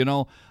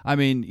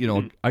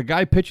 A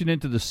guy pitching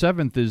into the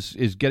 7th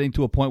is getting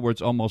to a point where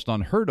it's almost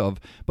unheard of.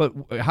 But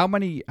how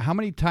many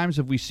times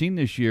have we seen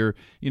this year?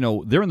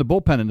 They're in the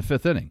bullpen in the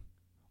 5th inning,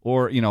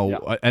 or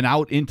an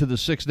out into the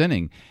 6th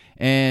inning,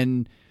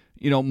 and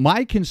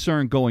my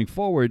concern going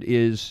forward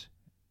is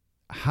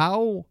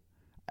how,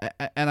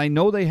 and I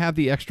know they have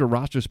the extra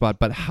roster spot,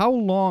 but how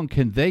long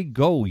can they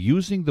go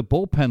using the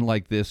bullpen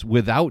like this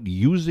without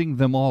using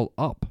them all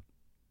up?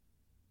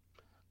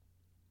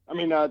 I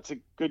mean, it's a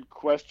good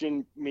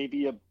question.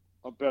 Maybe a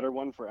better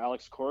one for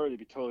Alex Cora, to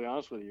be totally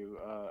honest with you.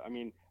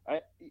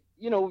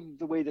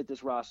 The way that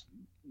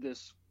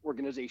this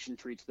organization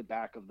treats the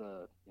back of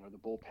the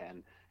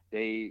bullpen,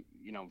 they,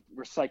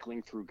 we're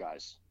cycling through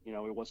guys.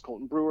 It was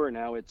Colton Brewer.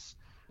 Now it's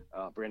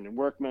Brandon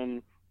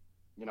Workman.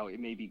 It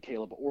may be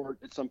Caleb Ort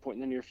at some point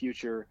in the near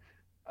future,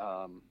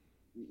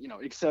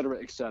 et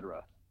cetera, et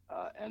cetera.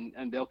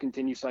 And they'll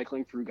continue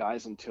cycling through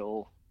guys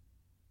until,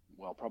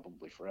 well,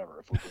 probably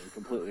forever, if we're being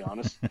completely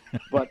honest.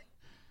 But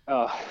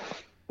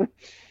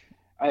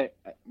I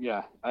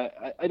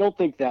don't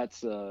think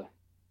that's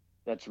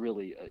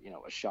really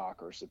a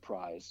shock or a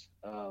surprise.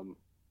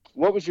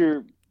 What was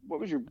your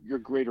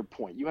greater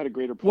point? You had a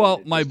greater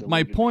point. Well,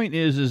 my point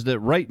is that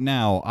right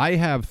now I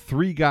have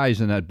 3 guys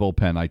in that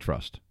bullpen I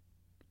trust.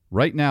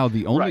 Right now,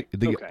 the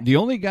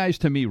only guys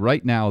to me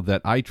right now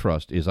that I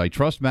trust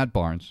Matt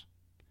Barnes,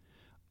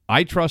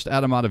 I trust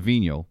Adam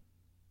Ottavino,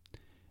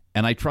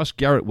 and I trust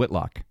Garrett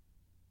Whitlock.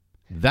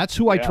 That's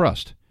who I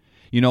trust.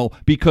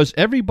 Because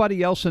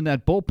everybody else in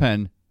that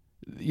bullpen,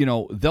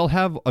 they'll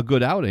have a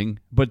good outing,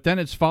 but then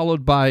it's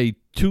followed by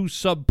 2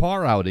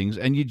 subpar outings,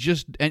 and you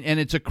just and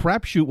it's a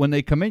crapshoot when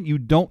they come in. You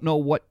don't know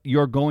what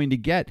you're going to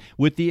get,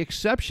 with the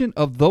exception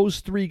of those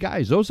 3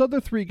 guys. Those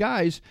other 3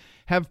 guys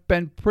have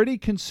been pretty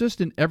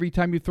consistent every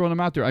time you've thrown them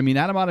out there. I mean,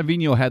 Adam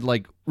Ottavino had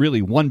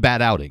really 1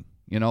 bad outing,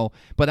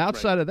 but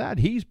outside of that,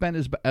 he's been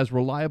as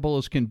reliable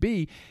as can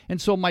be. And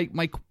so my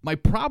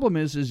problem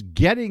is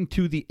getting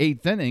to the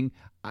 8th inning.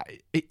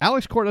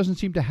 Alex Cora doesn't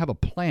seem to have a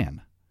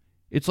plan.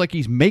 It's like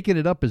he's making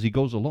it up as he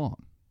goes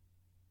along.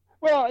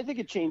 Well, I think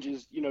it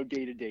changes,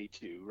 day to day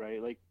too,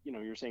 right? Like,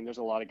 you're saying there's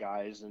a lot of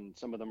guys, and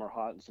some of them are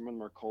hot and some of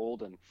them are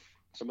cold, and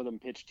some of them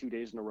pitch 2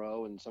 days in a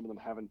row and some of them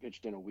haven't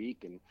pitched in a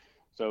week. And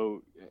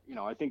so,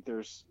 I think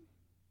there's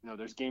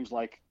games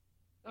like,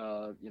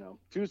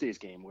 Tuesday's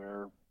game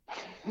where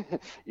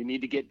you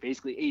need to get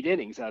basically 8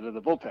 innings out of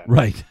the bullpen.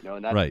 Right.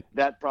 And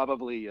that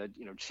probably,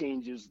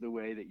 changes the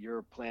way that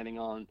you're planning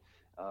on,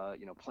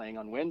 playing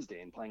on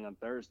Wednesday and playing on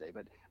Thursday.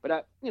 But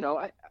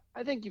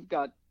I think you've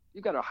got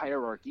a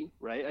hierarchy,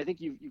 right? I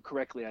think you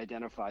correctly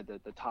identified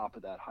the top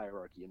of that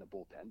hierarchy in the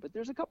bullpen. But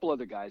there's a couple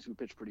other guys who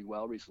pitched pretty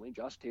well recently.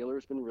 Josh Taylor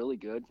has been really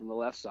good from the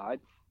left side.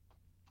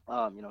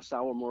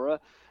 Sawamura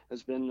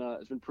has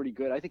been pretty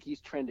good. I think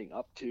he's trending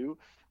up too.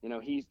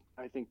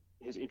 I think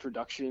his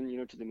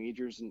introduction, to the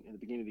majors in the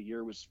beginning of the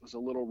year was a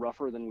little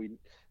rougher than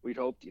we'd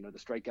hoped. The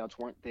strikeouts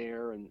weren't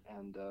there,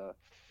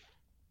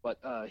 but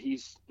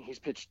he's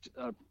pitched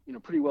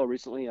pretty well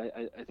recently.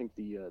 I think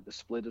the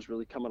split is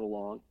really coming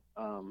along.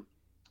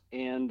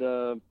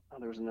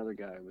 There was another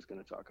guy I was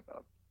going to talk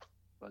about,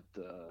 but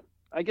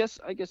I guess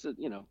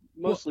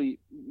mostly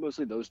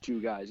those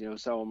two guys,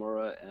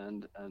 Sawamura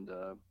and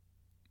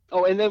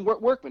then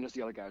Workman is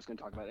the other guy I was going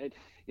to talk about.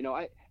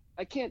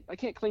 I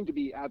can't claim to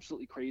be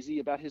absolutely crazy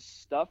about his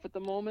stuff at the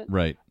moment.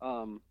 Right.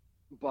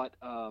 But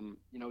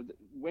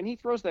when he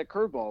throws that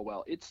curveball,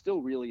 well, it's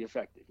still really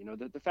effective.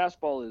 The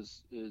fastball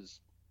is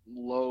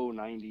low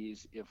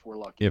 90s if we're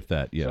lucky. If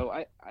that, yeah. So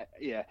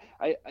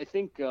I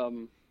think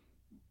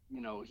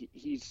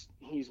he's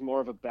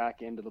more of a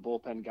back end of the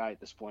bullpen guy at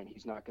this point.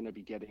 He's not going to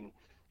be getting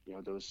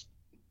those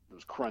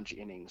crunch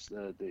innings,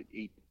 the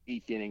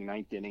eighth inning,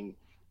 ninth inning.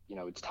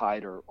 It's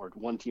tied or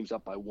one team's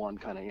up by one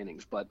kind of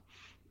innings. But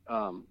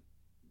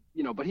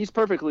but he's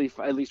perfectly,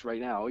 at least right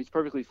now, he's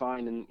perfectly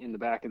fine in the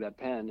back of that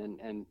pen,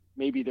 and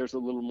maybe there's a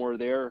little more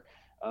there.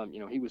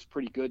 He was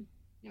pretty good,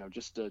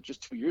 just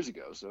 2 years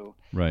ago. So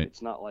right.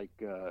 It's not like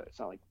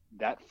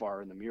that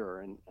far in the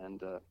mirror,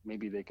 and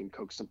maybe they can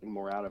coax something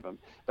more out of him.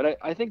 But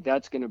I think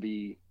that's going to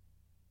be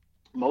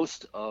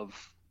most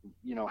of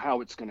how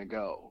it's going to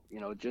go.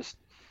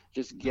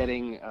 Just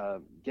getting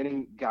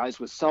guys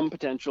with some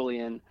potential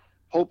in,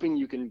 hoping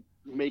you can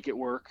make it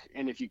work,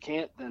 and if you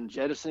can't, then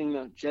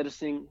jettisoning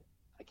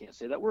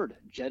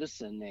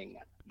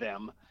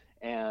them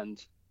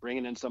and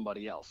bringing in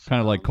somebody else. Kind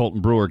of like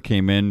Colton Brewer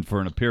came in for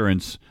an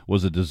appearance,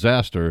 was a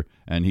disaster,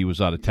 and he was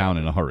out of town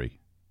in a hurry.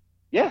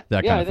 Yeah,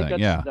 that kind of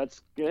thing.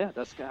 That's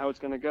how it's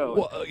going to go.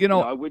 Well,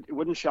 it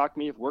wouldn't shock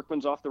me if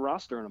Workman's off the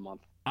roster in a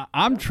month.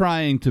 I'm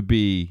trying to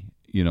be,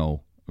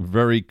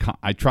 very.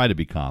 I try to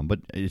be calm, but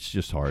it's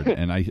just hard,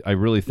 and I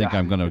really think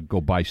I'm going to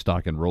go buy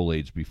stock in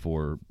Rolaids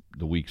before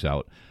the week's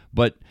out.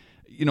 But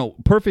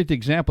perfect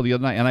example the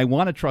other night, and I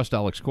want to trust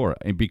Alex Cora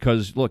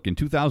because look, in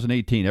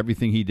 2018,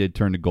 everything he did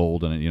turned to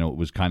gold, and it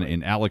was kind of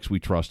in Alex we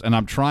trust, and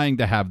I'm trying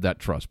to have that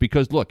trust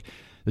because look,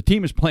 the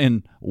team is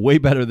playing way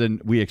better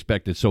than we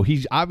expected, so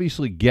he's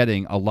obviously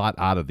getting a lot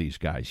out of these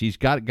guys. He's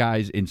got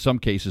guys in some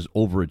cases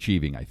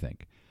overachieving, I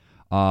think.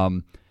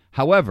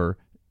 However,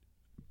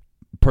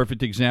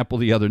 perfect example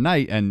the other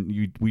night,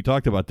 and we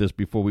talked about this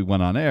before we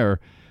went on air.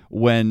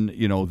 When,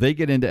 they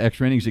get into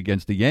extra innings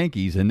against the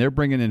Yankees and they're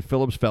bringing in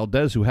Phillips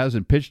Valdez, who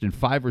hasn't pitched in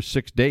 5 or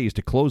 6 days,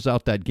 to close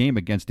out that game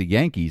against the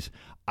Yankees,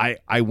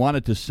 I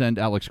wanted to send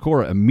Alex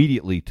Cora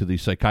immediately to the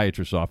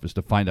psychiatrist's office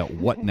to find out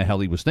what in the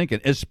hell he was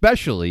thinking,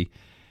 especially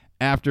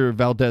after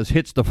Valdez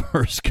hits the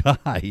first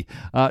guy.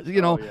 But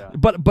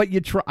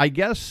you try. I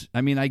guess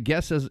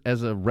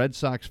as a Red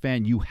Sox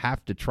fan, you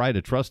have to try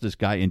to trust this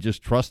guy and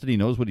just trust that he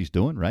knows what he's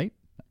doing, right?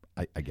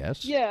 I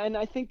guess. Yeah, and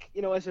I think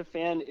as a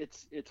fan,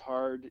 it's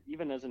hard.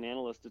 Even as an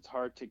analyst, it's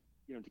hard to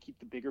to keep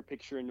the bigger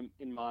picture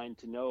in mind,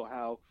 to know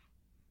how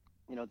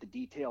the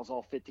details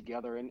all fit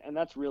together, and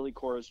that's really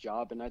Cora's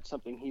job, and that's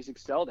something he's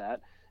excelled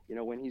at.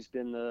 When he's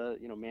been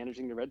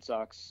managing the Red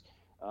Sox,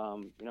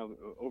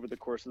 over the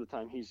course of the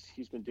time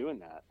he's been doing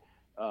that.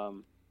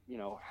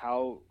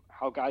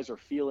 How guys are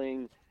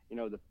feeling,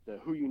 the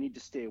who you need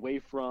to stay away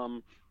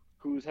from,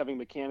 who's having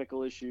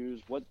mechanical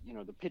issues, what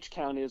the pitch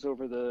count is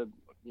over the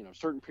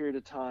certain period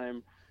of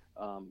time,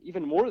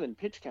 even more than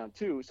pitch count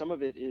too. Some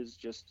of it is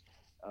just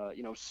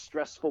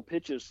stressful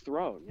pitches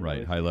thrown.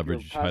 Right, high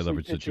leverage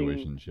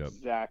situations. Yep.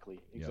 Exactly.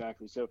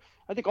 So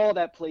I think all of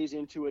that plays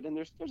into it, and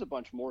there's a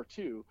bunch more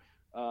too.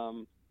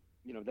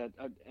 That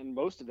and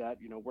most of that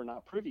we're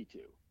not privy to.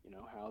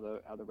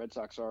 How the Red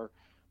Sox are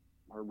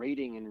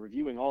rating and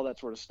reviewing all that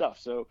sort of stuff.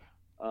 So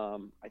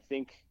I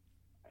think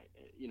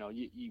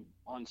you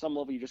on some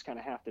level you just kind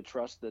of have to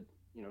trust that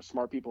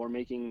smart people are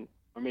making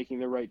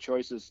the right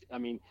choices. I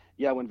mean,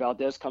 when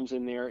Valdez comes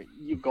in there,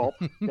 you gulp,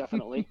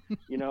 definitely,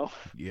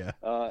 Yeah.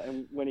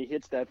 And when he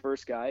hits that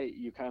first guy,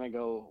 you kind of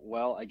go,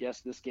 well, I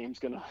guess this game's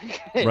going to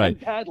end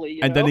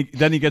badly. And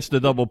then he gets the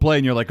double play,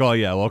 and you're like, oh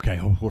yeah,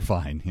 okay, we're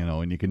fine,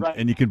 and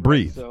you can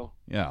breathe. So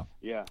yeah.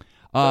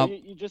 So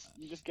you just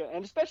go,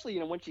 and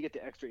especially once you get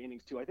to extra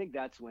innings too, I think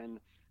that's when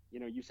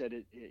you said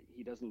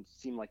he doesn't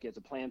seem like he has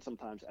a plan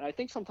sometimes. And I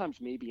think sometimes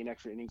maybe in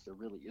extra innings there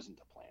really isn't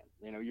a plan.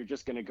 You're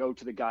just going to go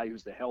to the guy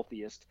who's the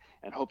healthiest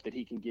and hope that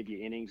he can give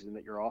you innings and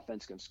that your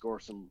offense can score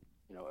some,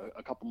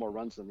 a couple more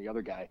runs than the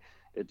other guy.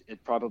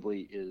 It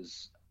probably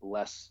is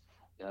less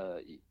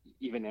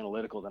even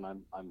analytical than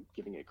I'm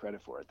giving it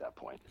credit for at that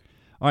point.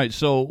 All right,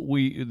 so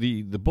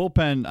the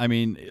bullpen, I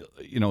mean,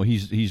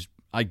 he's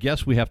I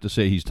guess we have to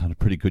say he's done a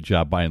pretty good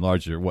job by and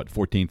large. They're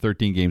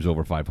 13 games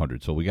over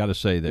 500. So we got to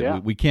say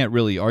that we can't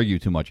really argue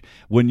too much.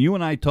 When you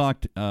and I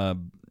talked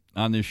on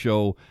this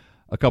show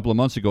a couple of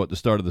months ago at the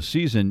start of the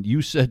season,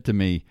 you said to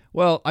me,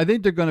 well, I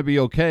think they're going to be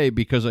okay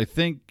because I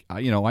think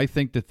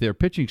that their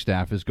pitching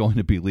staff is going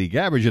to be league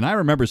average. And I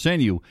remember saying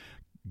to you,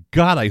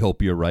 God, I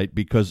hope you're right,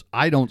 because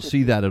I don't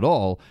see that at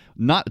all.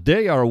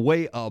 They are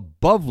way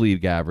above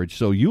league average,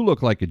 so you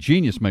look like a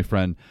genius, my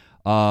friend.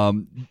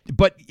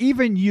 But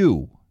even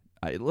you,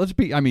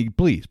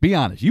 please be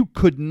honest. You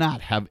could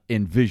not have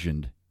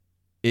envisioned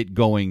it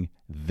going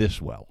this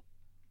well.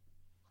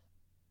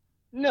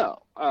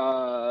 No,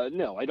 I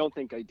don't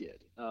think I did.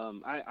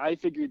 I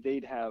figured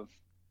they'd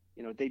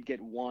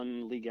get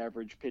one league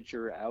average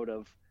pitcher out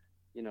of,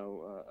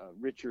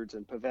 Richards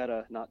and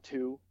Pivetta, not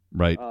two.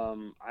 Right.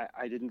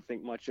 I didn't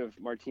think much of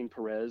Martin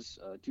Perez,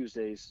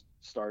 Tuesday's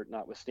start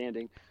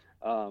notwithstanding.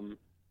 Nate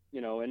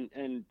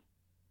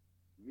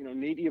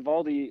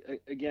Eovaldi,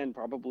 again,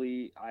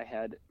 probably I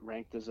had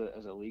ranked as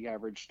a league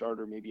average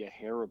starter, maybe a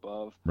hair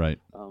above. Right.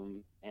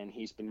 And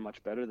he's been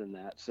much better than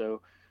that.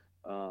 So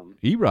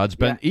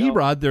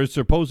Erod, their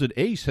supposed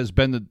ace, has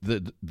been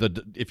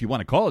the if you want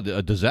to call it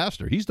a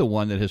disaster. He's the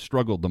one that has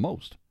struggled the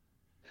most.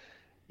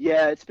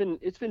 Yeah, it's been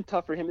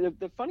tough for him.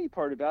 The funny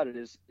part about it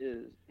is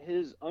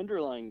his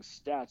underlying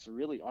stats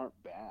really aren't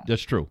bad.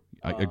 That's true.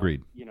 I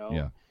agreed.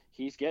 Yeah.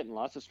 He's getting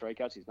lots of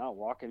strikeouts. He's not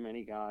walking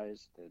many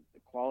guys. The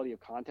quality of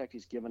contact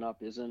he's given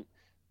up isn't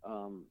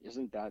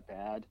that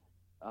bad.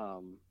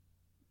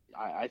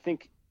 I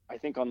think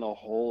on the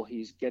whole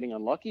he's getting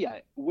unlucky.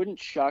 It wouldn't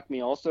shock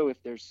me also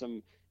if there's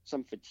some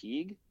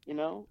fatigue,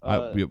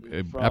 why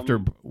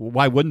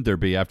wouldn't there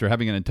be after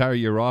having an entire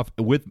year off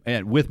with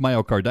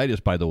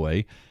myocarditis, by the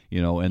way,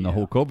 and the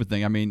whole COVID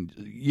thing? I mean,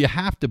 you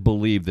have to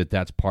believe that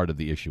that's part of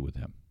the issue with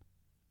him.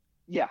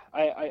 Yeah,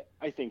 I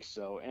think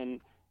so.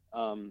 And,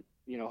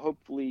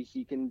 hopefully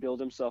he can build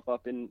himself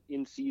up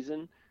in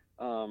season.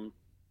 The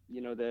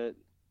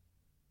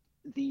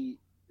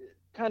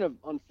kind of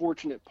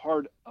unfortunate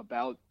part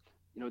about,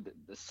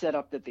 the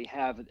setup that they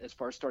have as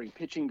far as starting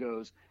pitching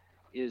goes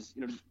is,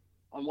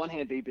 on one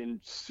hand, they've been,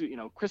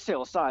 Chris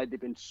Sale aside, they've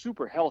been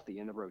super healthy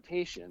in the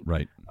rotation.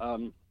 Right.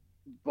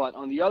 But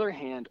on the other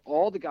hand,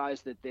 all the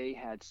guys that they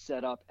had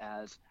set up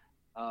as,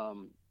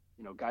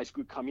 guys who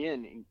could come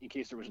in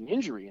case there was an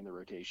injury in the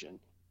rotation,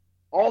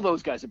 all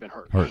those guys have been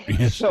hurt.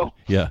 Yes. So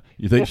yeah,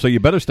 so you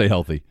better stay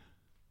healthy.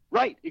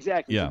 Right.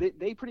 Exactly. Yeah. So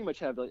they pretty much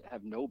have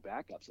no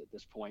backups at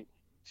this point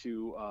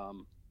to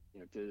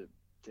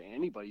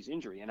anybody's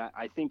injury, and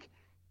I think.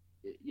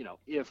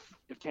 If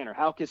Tanner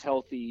Houck is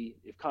healthy,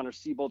 if Connor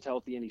Siebold's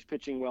healthy and he's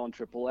pitching well in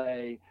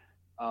AAA,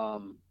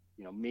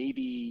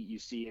 maybe you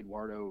see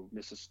Eduardo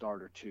miss a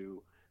start or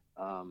two.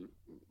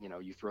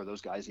 You throw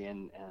those guys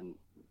in and,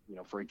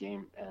 for a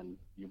game and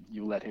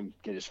you let him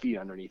get his feet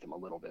underneath him a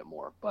little bit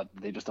more, but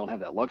they just don't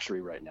have that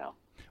luxury right now.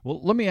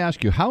 Well, let me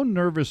ask you, how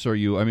nervous are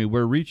you? I mean, we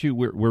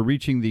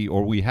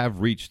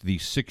have reached the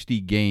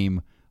 60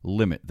 game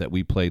limit that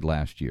we played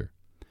last year.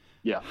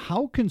 Yeah.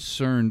 How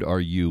concerned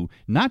are you,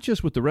 not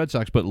just with the Red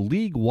Sox, but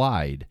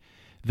league-wide,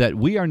 that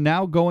we are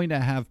now going to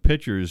have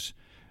pitchers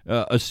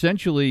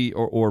essentially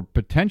or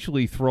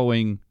potentially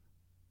throwing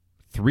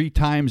 3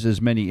 times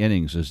as many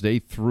innings as they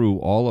threw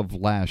all of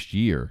last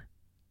year,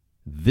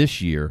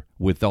 this year,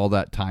 with all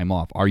that time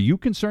off? Are you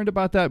concerned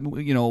about that?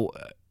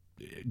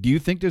 Do you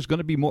think there's going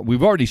to be more?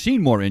 We've already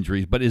seen more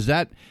injuries, but is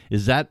that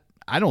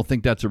I don't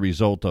think that's a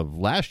result of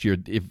last year.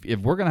 If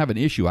we're going to have an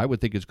issue, I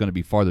would think it's going to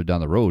be farther down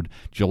the road,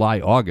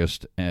 July,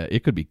 August.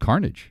 It could be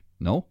carnage.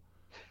 No?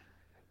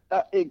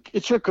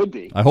 It sure could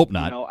be. I hope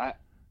not.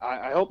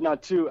 I hope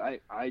not too.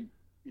 I'm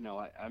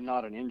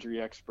not an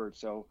injury expert,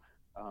 so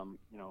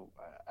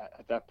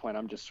at that point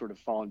I'm just sort of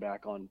falling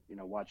back on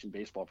watching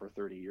baseball for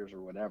 30 years or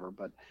whatever.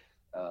 But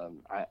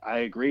I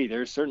agree.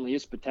 There certainly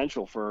is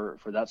potential for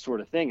that sort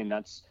of thing, and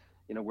that's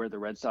where the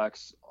Red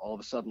Sox all of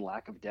a sudden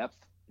lack of depth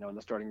in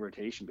the starting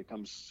rotation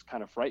becomes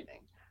kind of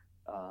frightening.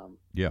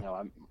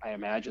 I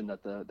imagine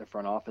that the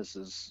front office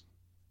is,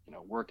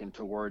 working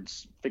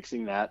towards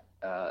fixing that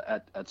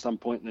at some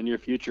point in the near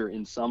future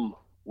in some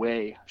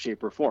way,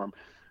 shape, or form,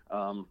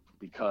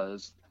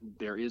 because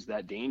there is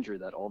that danger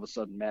that all of a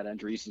sudden Matt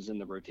Andriese is in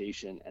the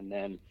rotation, and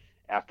then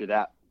after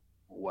that,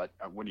 what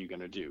are you going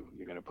to do?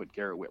 You're going to put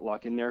Garrett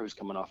Whitlock in there, who's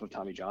coming off of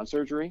Tommy John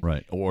surgery,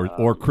 right?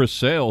 Or Chris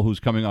Sale,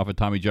 who's coming off of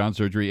Tommy John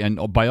surgery,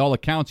 and by all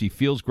accounts, he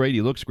feels great.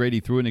 He looks great. He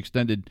threw an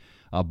extended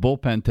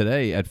bullpen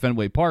today at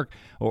Fenway Park,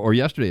 or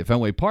yesterday at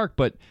Fenway Park.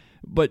 But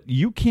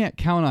you can't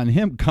count on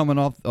him coming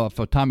off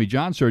of Tommy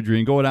John surgery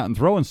and going out and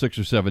throwing 6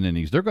 or 7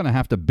 innings. They're going to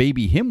have to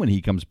baby him when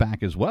he comes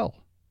back as well.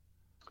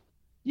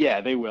 Yeah,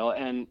 they will,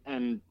 and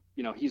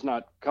he's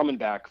not coming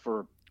back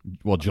for.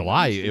 Well,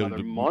 July,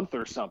 another month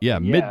or something. Yeah,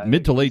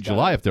 mid to late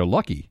July if they're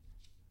lucky.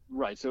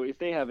 Right. So if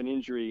they have an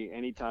injury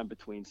anytime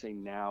between, say,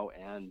 now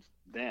and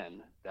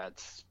then,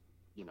 that's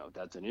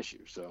an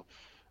issue. So,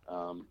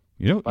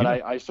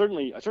 I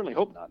certainly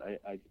hope not.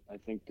 I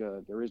think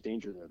there is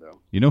danger there, though.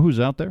 You know who's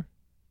out there?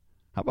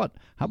 How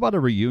about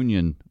a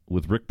reunion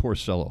with Rick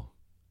Porcello?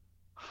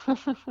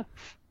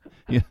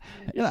 Yeah.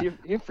 Is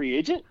he a free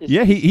agent?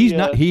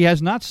 He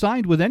has not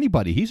signed with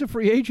anybody. He's a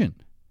free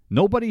agent.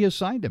 Nobody has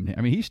signed him.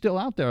 I mean, he's still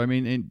out there. I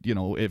mean, and,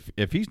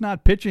 if he's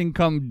not pitching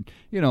come,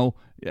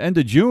 end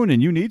of June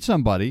and you need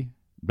somebody,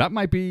 that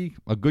might be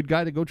a good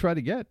guy to go try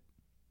to get.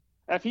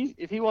 If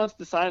he wants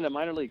to sign a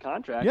minor league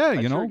contract, yeah,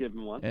 I'd sure give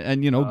him one.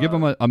 And give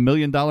him a $1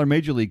 million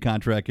major league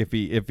contract if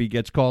he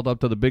gets called up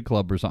to the big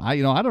club or something.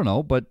 I don't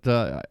know, but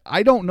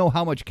I don't know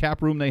how much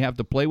cap room they have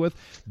to play with.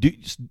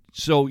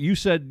 So you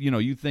said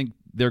you think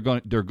they're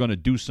going to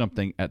do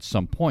something at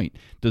some point.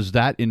 Does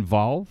that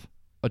involve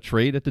a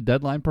trade at the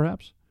deadline,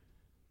 perhaps?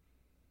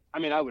 I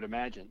mean, I would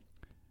imagine.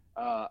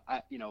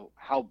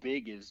 How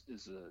big is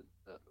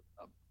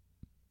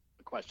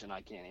a question I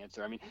can't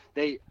answer. I mean,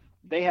 they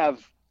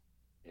have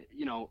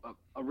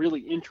a really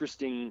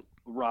interesting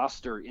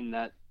roster in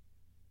that,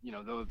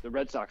 the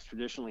Red Sox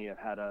traditionally have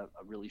had a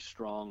really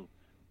strong,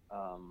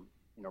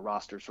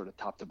 roster sort of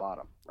top to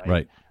bottom, right?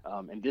 Right.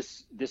 And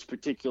this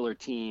particular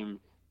team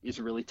is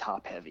really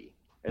top heavy,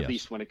 at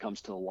least when it comes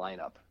to the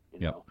lineup,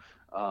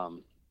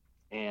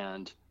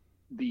 and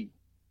the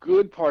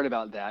good part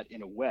about that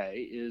in a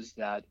way is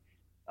that,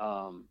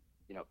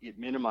 it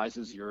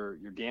minimizes your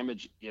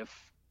damage if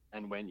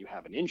and when you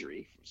have an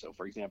injury. So,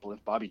 for example,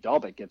 if Bobby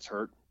Dalbec gets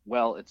hurt,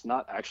 well, it's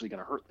not actually going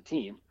to hurt the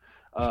team.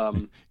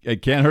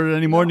 It can't hurt it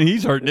any more than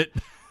he's hurting it.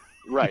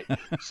 Right.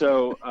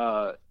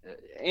 So,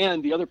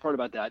 and the other part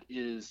about that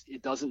is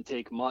it doesn't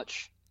take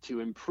much to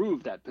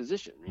improve that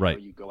position.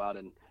 You go out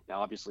and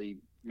now, obviously,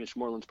 Mitch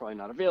Moreland's probably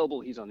not available.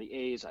 He's on the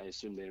A's. I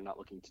assume they're not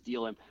looking to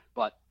deal him.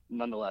 But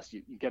nonetheless,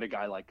 you get a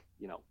guy like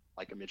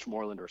a Mitch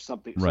Moreland or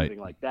something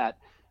like that.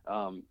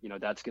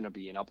 That's going to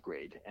be an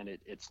upgrade, and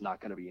it's not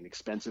going to be an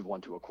expensive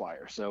one to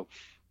acquire. So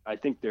I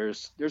think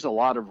there's a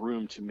lot of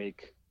room to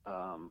make,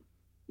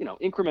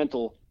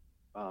 incremental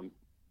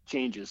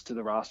changes to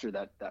the roster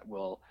that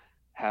will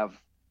have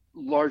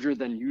larger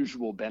than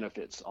usual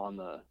benefits on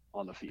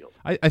the field.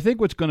 I think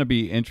what's going to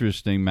be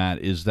interesting, Matt,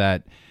 is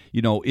that,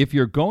 if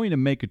you're going to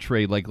make a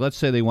trade, like let's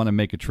say they want to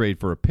make a trade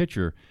for a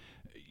pitcher,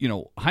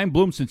 Chaim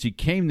Bloom, since he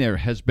came there,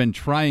 has been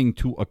trying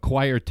to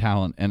acquire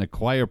talent and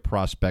acquire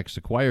prospects,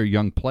 acquire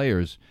young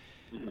players.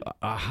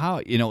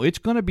 It's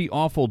going to be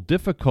awful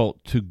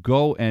difficult to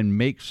go and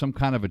make some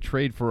kind of a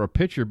trade for a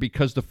pitcher,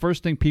 because the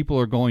first thing people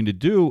are going to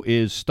do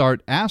is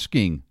start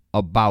asking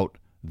about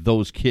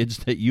those kids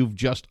that you've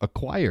just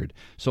acquired.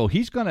 So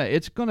it's going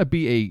to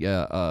be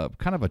a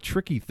kind of a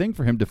tricky thing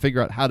for him to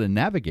figure out how to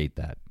navigate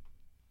that.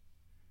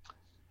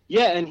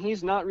 Yeah, and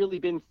he's not really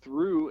been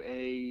through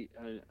a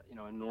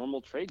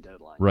normal trade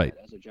deadline right.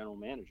 as a general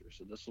manager.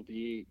 So this will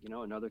be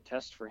another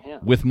test for him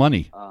with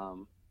money.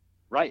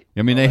 Right.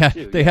 I mean, they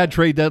had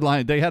trade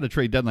deadline. They had a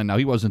trade deadline. Now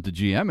he wasn't the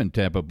GM in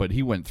Tampa, but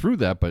he went through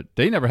that. But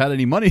they never had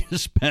any money to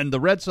spend. The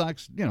Red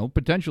Sox,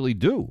 potentially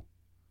do.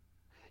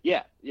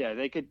 Yeah.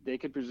 They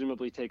could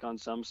presumably take on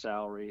some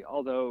salary.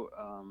 Although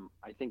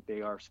I think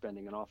they are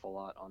spending an awful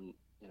lot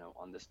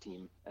on this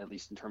team, at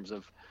least in terms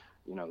of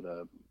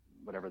the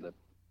whatever the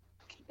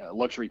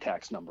luxury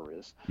tax number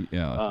is.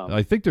 Yeah,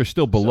 I think they're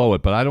still below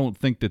it, but I don't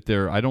think that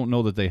I don't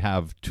know that they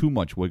have too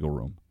much wiggle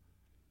room.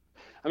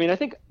 I mean, I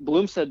think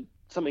Bloom said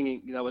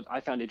something that I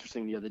found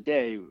interesting the other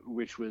day,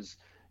 which was,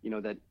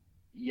 that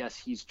yes,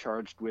 he's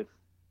charged with,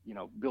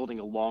 building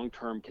a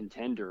long-term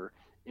contender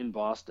in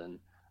Boston,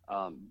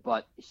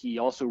 but he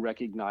also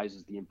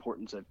recognizes the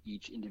importance of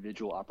each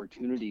individual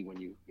opportunity when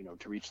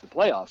to reach the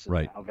playoffs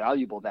and how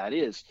valuable that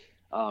is.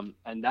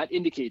 And that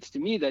indicates to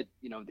me that,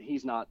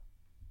 he's not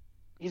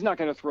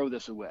going to throw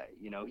this away.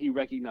 He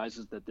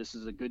recognizes that this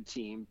is a good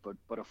team,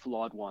 but a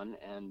flawed one,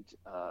 and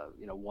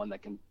one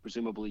that can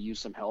presumably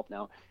use some help.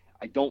 Now,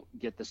 I don't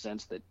get the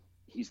sense that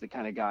he's the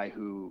kind of guy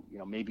who,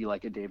 maybe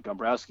like a Dave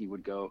Dombrowski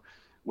would go,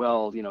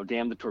 well,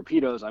 damn the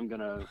torpedoes, I'm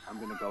gonna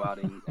go out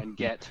and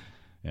get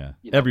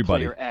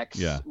everybody player X.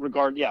 That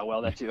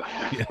too.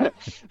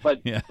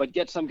 But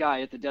get some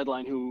guy at the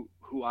deadline who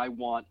I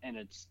want, and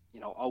it's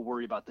I'll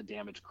worry about the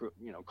damage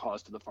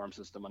caused to the farm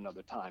system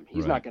another time.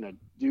 He's not going to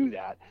do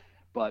that.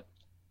 But,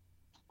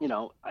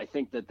 I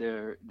think that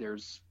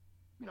there's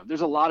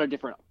a lot of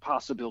different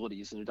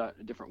possibilities and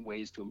different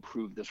ways to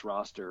improve this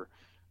roster.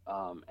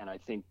 And I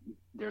think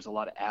there's a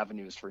lot of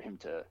avenues for him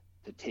to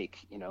take,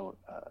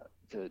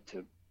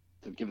 to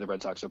give the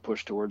Red Sox a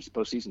push towards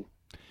postseason.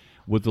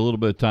 With a little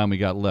bit of time we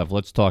got left,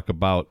 let's talk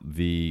about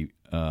the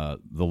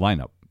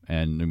lineup.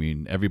 And, I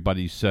mean,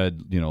 everybody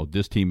said,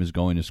 this team is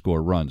going to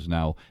score runs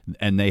now,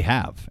 and they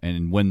have.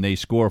 And when they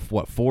score,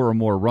 4 or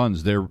more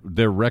runs, their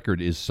record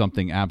is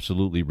something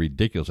absolutely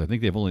ridiculous. I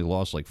think they've only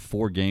lost like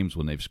 4 games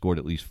when they've scored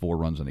at least 4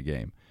 runs in a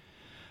game.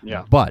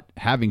 Yeah. But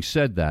having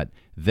said that,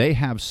 they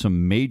have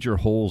some major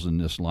holes in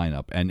this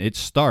lineup, and it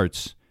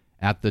starts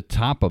at the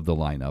top of the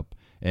lineup.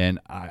 And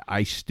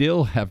I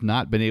still have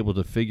not been able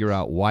to figure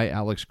out why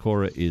Alex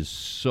Cora is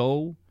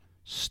so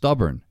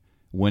stubborn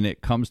when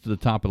it comes to the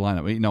top of the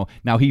lineup.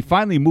 Now he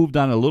finally moved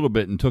on a little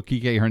bit and took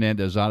Kike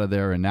Hernandez out of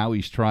there, and now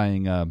he's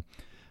trying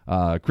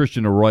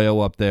Christian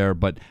Arroyo up there.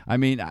 But, I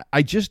mean,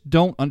 I just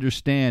don't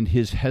understand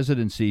his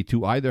hesitancy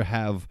to either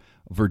have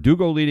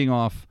Verdugo leading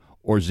off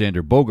or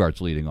Xander Bogaerts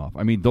leading off.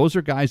 I mean, those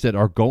are guys that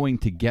are going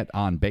to get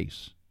on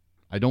base.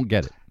 I don't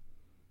get it.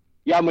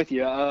 Yeah, I'm with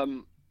you. I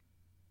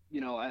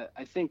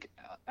think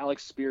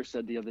Alex Spear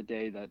said the other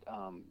day that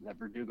that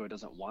Verdugo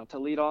doesn't want to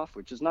lead off,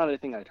 which is not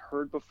anything I'd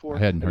heard I before.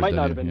 hadn't It heard might that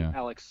not either, have been yeah.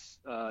 Alex.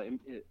 I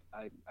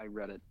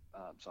read it,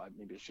 so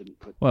maybe I shouldn't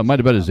put. Well, it might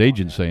have been his stuff on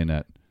agent there. saying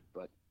that.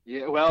 But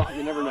yeah, well,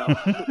 you never know.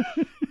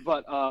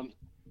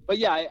 but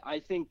yeah, I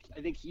think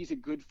he's a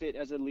good fit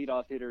as a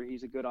leadoff hitter.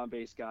 He's a good on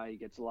base guy. He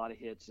gets a lot of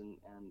hits and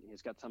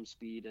he's got some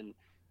speed and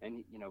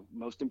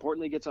most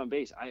importantly gets on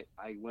base. I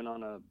went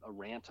on a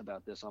rant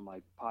about this on my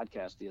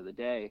podcast the other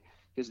day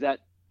because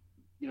that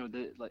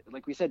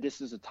like we said, this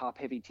is a top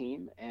heavy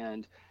team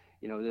and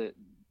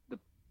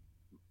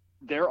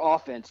their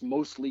offense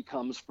mostly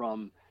comes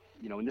from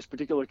in this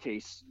particular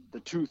case the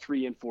 2,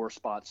 3, and 4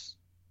 spots.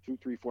 2,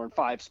 3, 4, and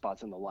 5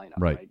 spots in the lineup,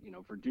 right?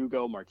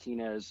 Verdugo,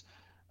 Martinez,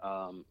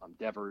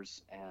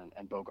 Devers,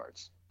 and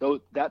Bogarts.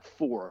 Though that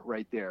 4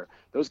 right there,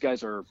 those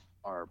guys are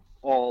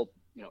all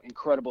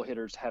incredible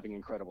hitters having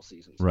incredible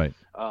seasons, right?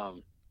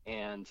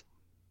 And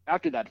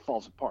after that, it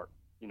falls apart,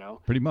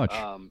 pretty much,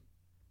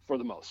 for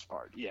the most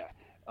part, yeah.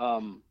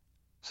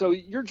 So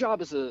your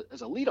job as a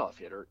leadoff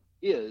hitter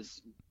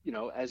is,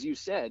 as you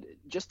said,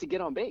 just to get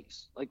on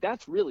base. Like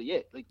that's really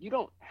it. Like you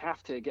don't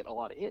have to get a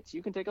lot of hits.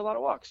 You can take a lot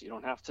of walks. You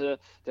don't have to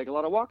take a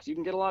lot of walks. You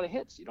can get a lot of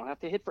hits. You don't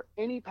have to hit for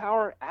any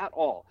power at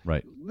all.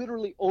 Right. You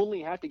literally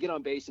only have to get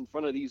on base in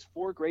front of these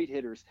 4 great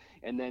hitters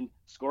and then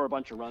score a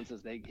bunch of runs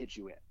as they hit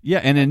you in.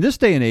 Yeah, and in this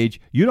day and age,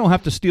 you don't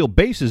have to steal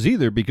bases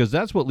either because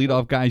that's what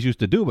leadoff guys used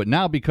to do. But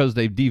now because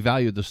they've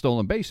devalued the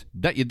stolen base,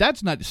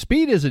 that's not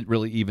speed isn't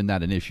really even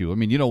that an issue. I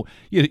mean, you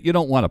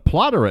don't want a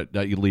plotter at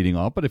you leading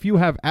off, but if you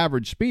have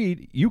average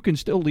speed, you can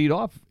still lead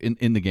off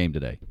in the game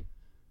today.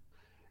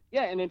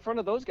 Yeah, and in front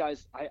of those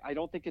guys, I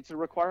don't think it's a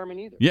requirement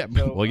either. Yeah,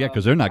 so, well, yeah,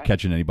 because they're not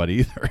catching anybody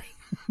either.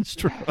 It's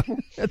true.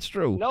 That's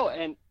true. No,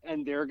 and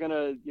they're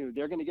gonna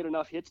get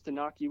enough hits to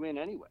knock you in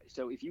anyway.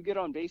 So if you get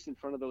on base in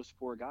front of those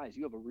 4 guys,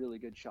 you have a really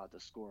good shot to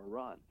score a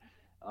run.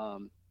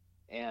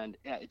 And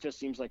yeah, it just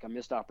seems like a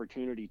missed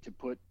opportunity to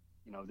put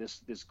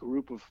this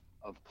group of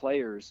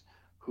players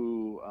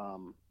who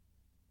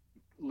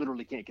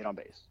literally can't get on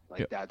base.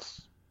 Like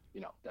that's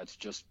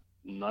just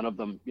none of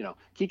them.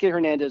 Kike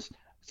Hernandez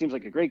seems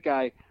like a great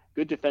guy,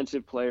 good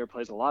defensive player,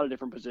 plays a lot of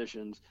different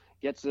positions,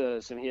 gets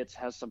some hits,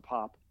 has some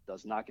pop,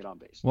 does not get on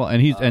base. Well,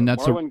 and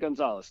that's Marwin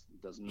Gonzalez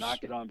does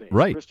not get on base.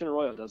 Right. Christian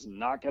Arroyo does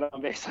not get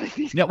on base. Like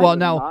these Yeah, guys well, are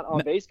now- not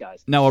on base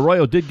guys. Now,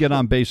 Arroyo did get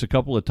on base a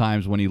couple of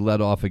times when he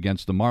led off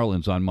against the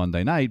Marlins on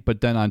Monday night,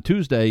 but then on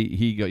Tuesday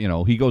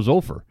he goes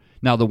over.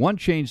 Now, the one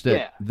change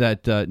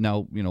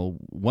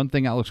one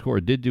thing Alex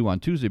Cora did do on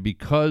Tuesday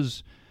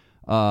because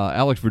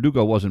Alex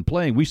Verdugo wasn't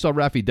playing, we saw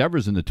Rafi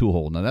Devers in the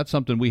 2-hole. Now, that's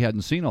something we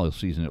hadn't seen all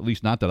season, at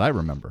least not that I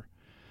remember.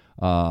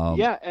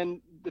 Yeah,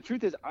 and the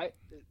truth is,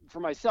 for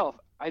myself,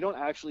 I don't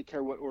actually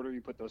care what order you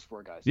put those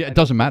 4 guys. Yeah, it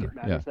doesn't matter. It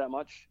matters that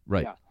much.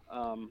 Right.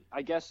 Yeah.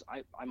 I guess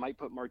I might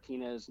put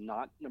Martinez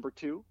not number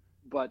 2,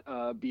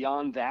 but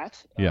beyond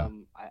that,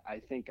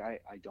 I think I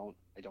don't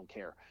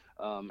care.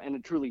 And I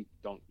truly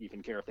don't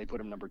even care if they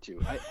put him number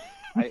 2.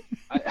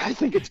 I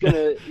think it's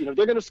gonna,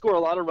 they're gonna score a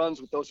lot of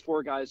runs with those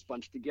 4 guys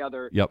bunched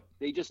together. Yep.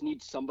 They just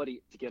need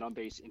somebody to get on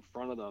base in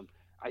front of them.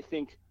 I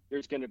think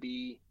there's gonna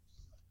be,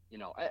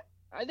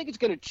 I think it's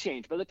gonna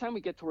change by the time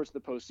we get towards the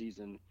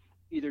postseason.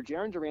 Either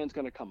Jarren Duran's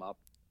gonna come up,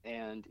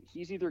 and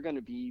he's either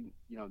gonna be,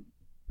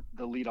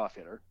 the leadoff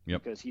hitter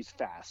because he's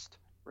fast,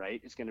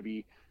 right? It's gonna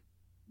be,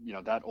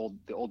 the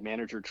old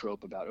manager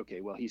trope about,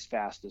 okay, well, he's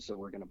fast, and so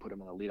we're gonna put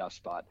him in the leadoff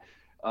spot.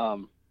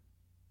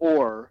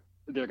 Or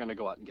they're going to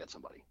go out and get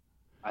somebody.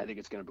 I think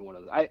it's going to be one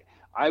of those.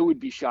 I would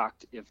be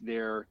shocked if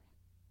they're,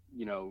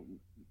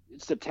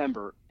 it's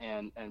September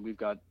and we've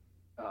got,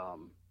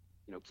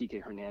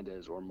 Kike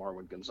Hernandez or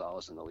Marwin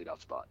Gonzalez in the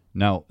leadoff spot.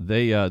 Now,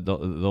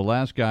 the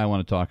last guy I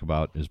want to talk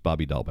about is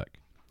Bobby Dalbec.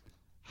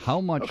 How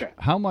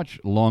much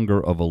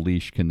longer of a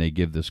leash can they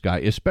give this guy,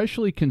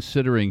 especially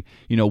considering,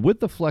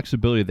 with the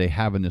flexibility they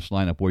have in this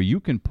lineup where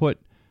you can put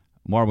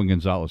Marwin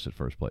Gonzalez at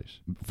first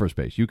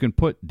base. You can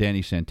put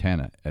Danny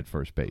Santana at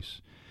first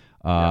base.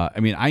 I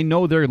mean, I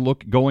know they're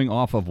going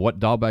off of what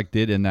Dalbec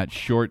did in that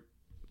short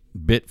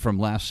bit from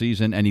last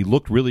season, and he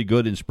looked really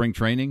good in spring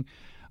training.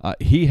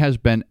 He has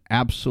been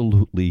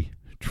absolutely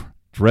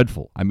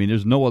dreadful. I mean,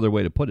 there's no other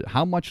way to put it.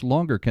 How much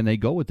longer can they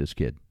go with this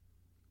kid?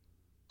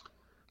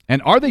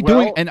 And are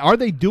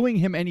they doing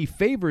him any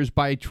favors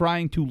by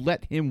trying to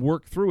let him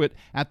work through it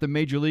at the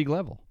major league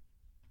level?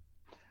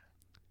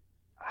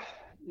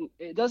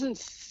 It doesn't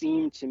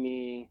seem to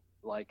me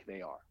like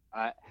they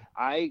are.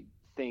 I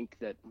think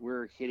that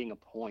we're hitting a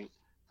point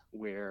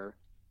where,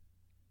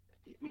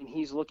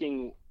 he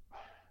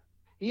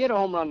had a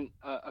home run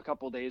a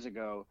couple days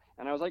ago,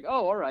 and I was like,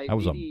 oh, all right. That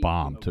was a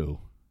bomb, too.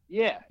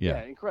 Yeah,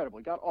 incredible.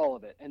 He got all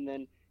of it. And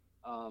then,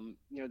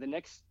 the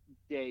next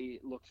day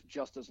looked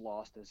just as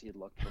lost as he had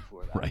looked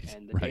before that. Right,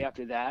 and the day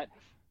after that,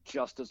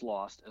 just as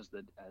lost as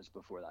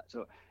before that.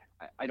 So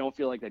I don't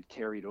feel like that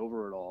carried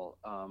over at all.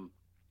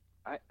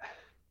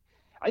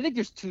 I think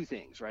there's 2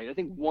 things, right? I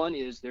think one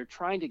is they're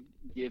trying to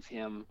give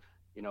him,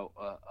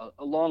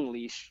 a long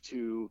leash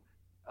to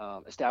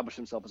establish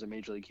himself as a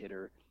major league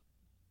hitter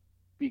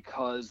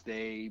because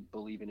they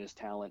believe in his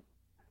talent.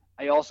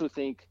 I also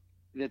think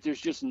that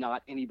there's just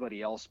not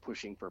anybody else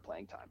pushing for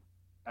playing time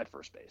at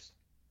first base.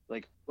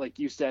 Like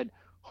you said,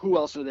 who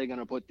else are they going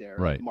to put there?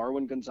 Right.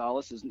 Marwin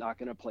Gonzalez is not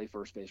going to play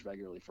first base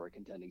regularly for a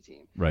contending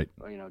team. Right.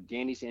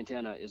 Danny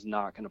Santana is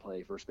not going to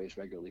play first base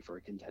regularly for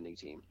a contending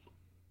team.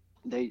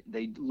 They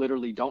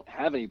literally don't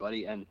have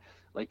anybody. And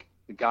like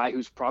the guy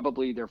who's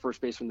probably their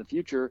first baseman in the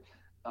future,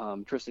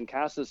 Tristan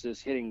Casas,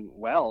 is hitting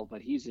well,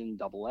 but he's in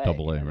Double-A.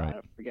 Double-A, right?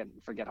 I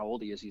forget how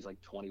old he is. He's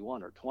like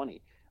 21 or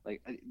 20.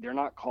 Like they're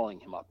not calling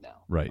him up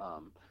now. Right.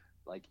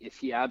 Like if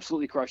he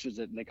absolutely crushes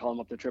it and they call him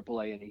up to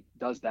AAA and he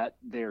does that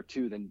there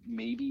too, then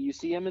maybe you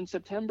see him in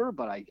September.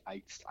 But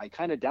I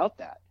kind of doubt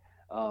that.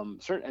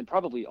 And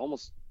probably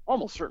almost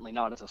certainly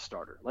not as a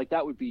starter. Like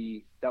that would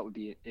be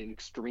an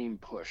extreme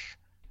push.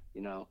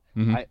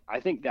 Mm-hmm. I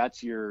think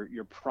that's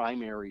your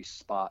primary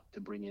spot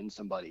to bring in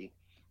somebody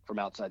from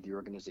outside the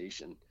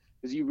organization,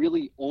 because you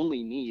really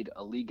only need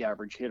a league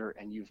average hitter,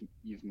 and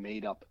you've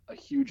made up a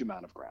huge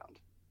amount of ground.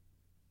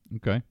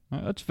 Okay,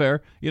 that's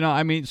fair.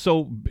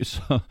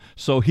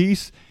 So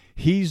he's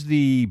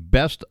the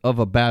best of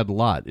a bad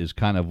lot is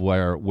kind of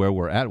where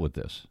we're at with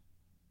this.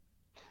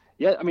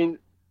 Yeah, I mean,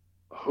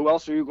 who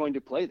else are you going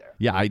to play there?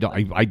 Yeah, I don't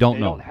know. They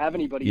don't have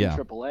anybody in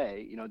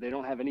AAA. They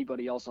don't have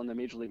anybody else on the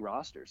major league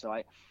roster. So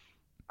I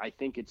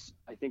think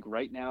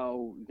right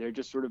now they're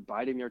just sort of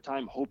biding their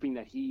time, hoping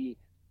that he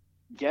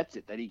gets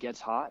it, that he gets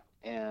hot,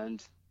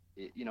 and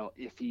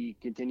if he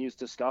continues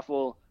to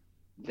scuffle,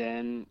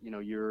 then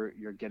you're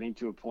getting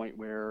to a point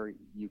where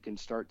you can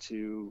start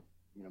to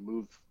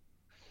move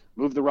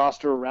the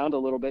roster around a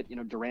little bit.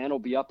 Duran will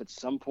be up at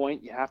some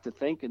point. You have to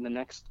think in the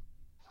next,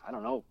 I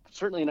don't know,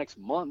 certainly next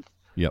month.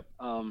 Yep.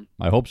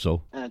 I hope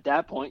so. And at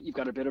that point, you've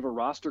got a bit of a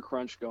roster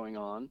crunch going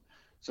on,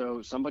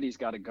 so somebody's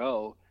got to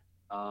go.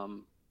 I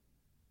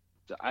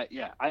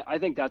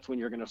think that's when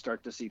you're going to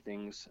start to see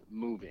things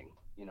moving.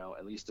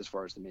 At least as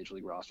far as the major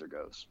league roster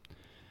goes.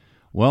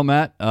 Well,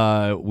 Matt,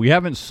 we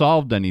haven't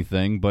solved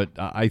anything, but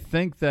I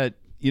think that,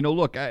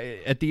 look,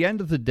 at the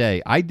end of the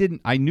day, I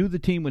knew the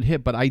team would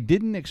hit, but I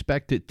didn't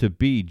expect it to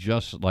be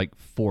just like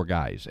four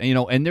guys.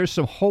 And there's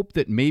some hope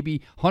that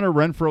maybe Hunter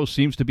Renfroe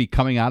seems to be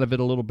coming out of it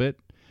a little bit.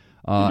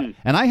 And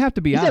I have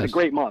to be honest. He's had a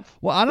great month.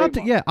 Well,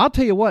 I'll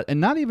tell you what, and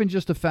not even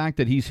just the fact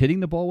that he's hitting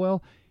the ball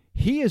well,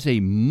 he is a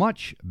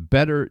much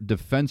better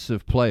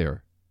defensive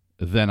player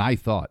than I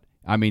thought.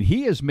 I mean,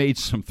 he has made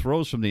some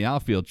throws from the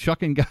outfield,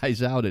 chucking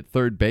guys out at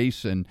third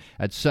base and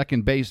at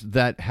second base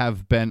that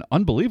have been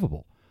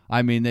unbelievable.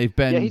 I mean, they've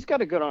been... Yeah, he's got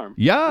a good arm.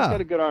 Yeah. He's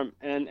got a good arm.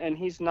 And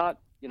he's not,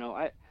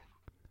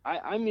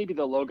 I'm maybe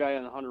the low guy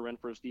on Hunter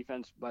Renfroe's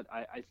defense, but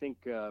I think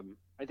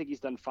he's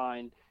done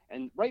fine.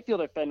 And right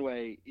field at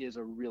Fenway is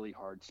a really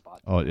hard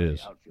spot. Oh, it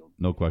is. Outfield.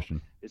 No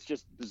question. It's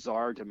just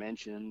bizarre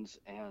dimensions,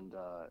 and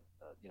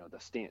the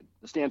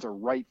stands are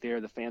right there.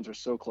 The fans are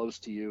so close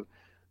to you.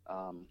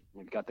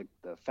 You've got the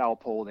foul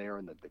pole there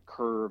and the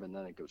curve, and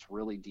then it goes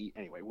really deep.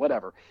 Anyway,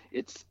 whatever.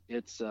 It's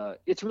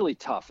really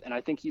tough, and I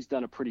think he's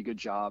done a pretty good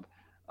job.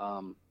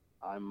 I'm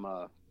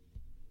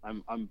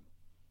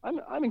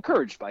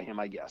encouraged by him,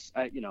 I guess.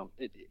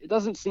 It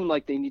doesn't seem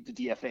like they need to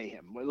DFA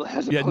him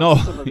as opposed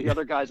to some of the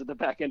other guys at the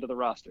back end of the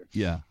roster.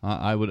 Yeah,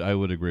 I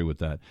would agree with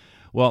that.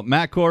 Well,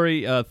 Matt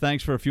Corey,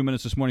 thanks for a few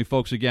minutes this morning,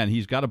 folks. Again,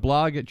 he's got a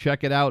blog.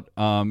 Check it out.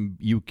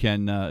 You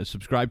can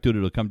subscribe to it.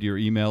 It'll come to your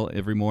email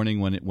every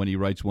morning when he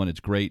writes one. It's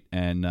great.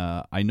 And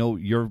I know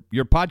your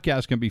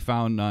podcast can be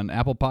found on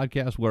Apple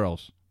Podcasts. Where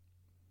else?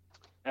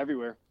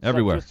 Everywhere.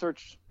 Everywhere. Just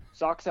search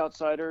Sox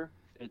Outsider.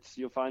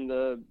 You'll find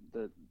the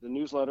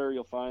newsletter.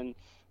 You'll find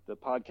the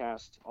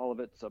podcast. All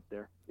of it's up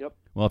there. Yep.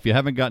 Well, if you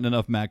haven't gotten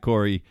enough Matt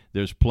Corey,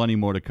 there's plenty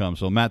more to come.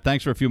 So, Matt,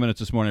 thanks for a few minutes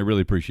this morning. I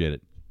really appreciate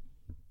it.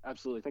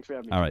 Absolutely. Thanks for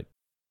having me. All right.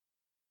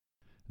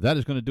 That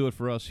is going to do it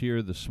for us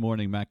here this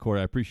morning. Matt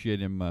Corey, I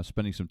appreciate him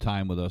spending some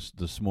time with us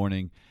this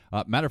morning.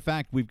 Matter of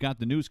fact, we've got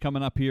the news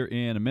coming up here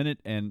in a minute,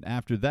 and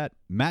after that,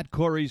 Matt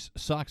Corey's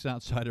Sox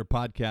Outsider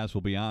podcast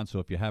will be on. So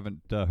if you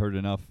haven't heard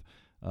enough,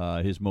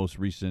 his most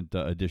recent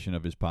edition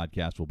of his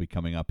podcast will be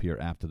coming up here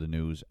after the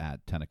news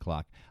at 10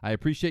 o'clock. I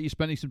appreciate you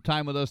spending some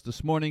time with us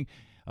this morning.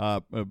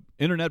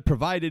 Internet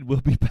provided, we'll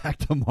be back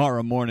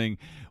tomorrow morning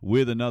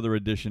with another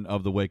edition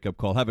of the Wake Up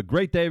Call. Have a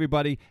great day,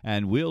 everybody,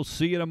 and we'll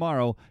see you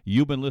tomorrow.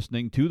 You've been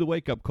listening to the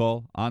Wake Up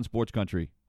Call on Sports Country.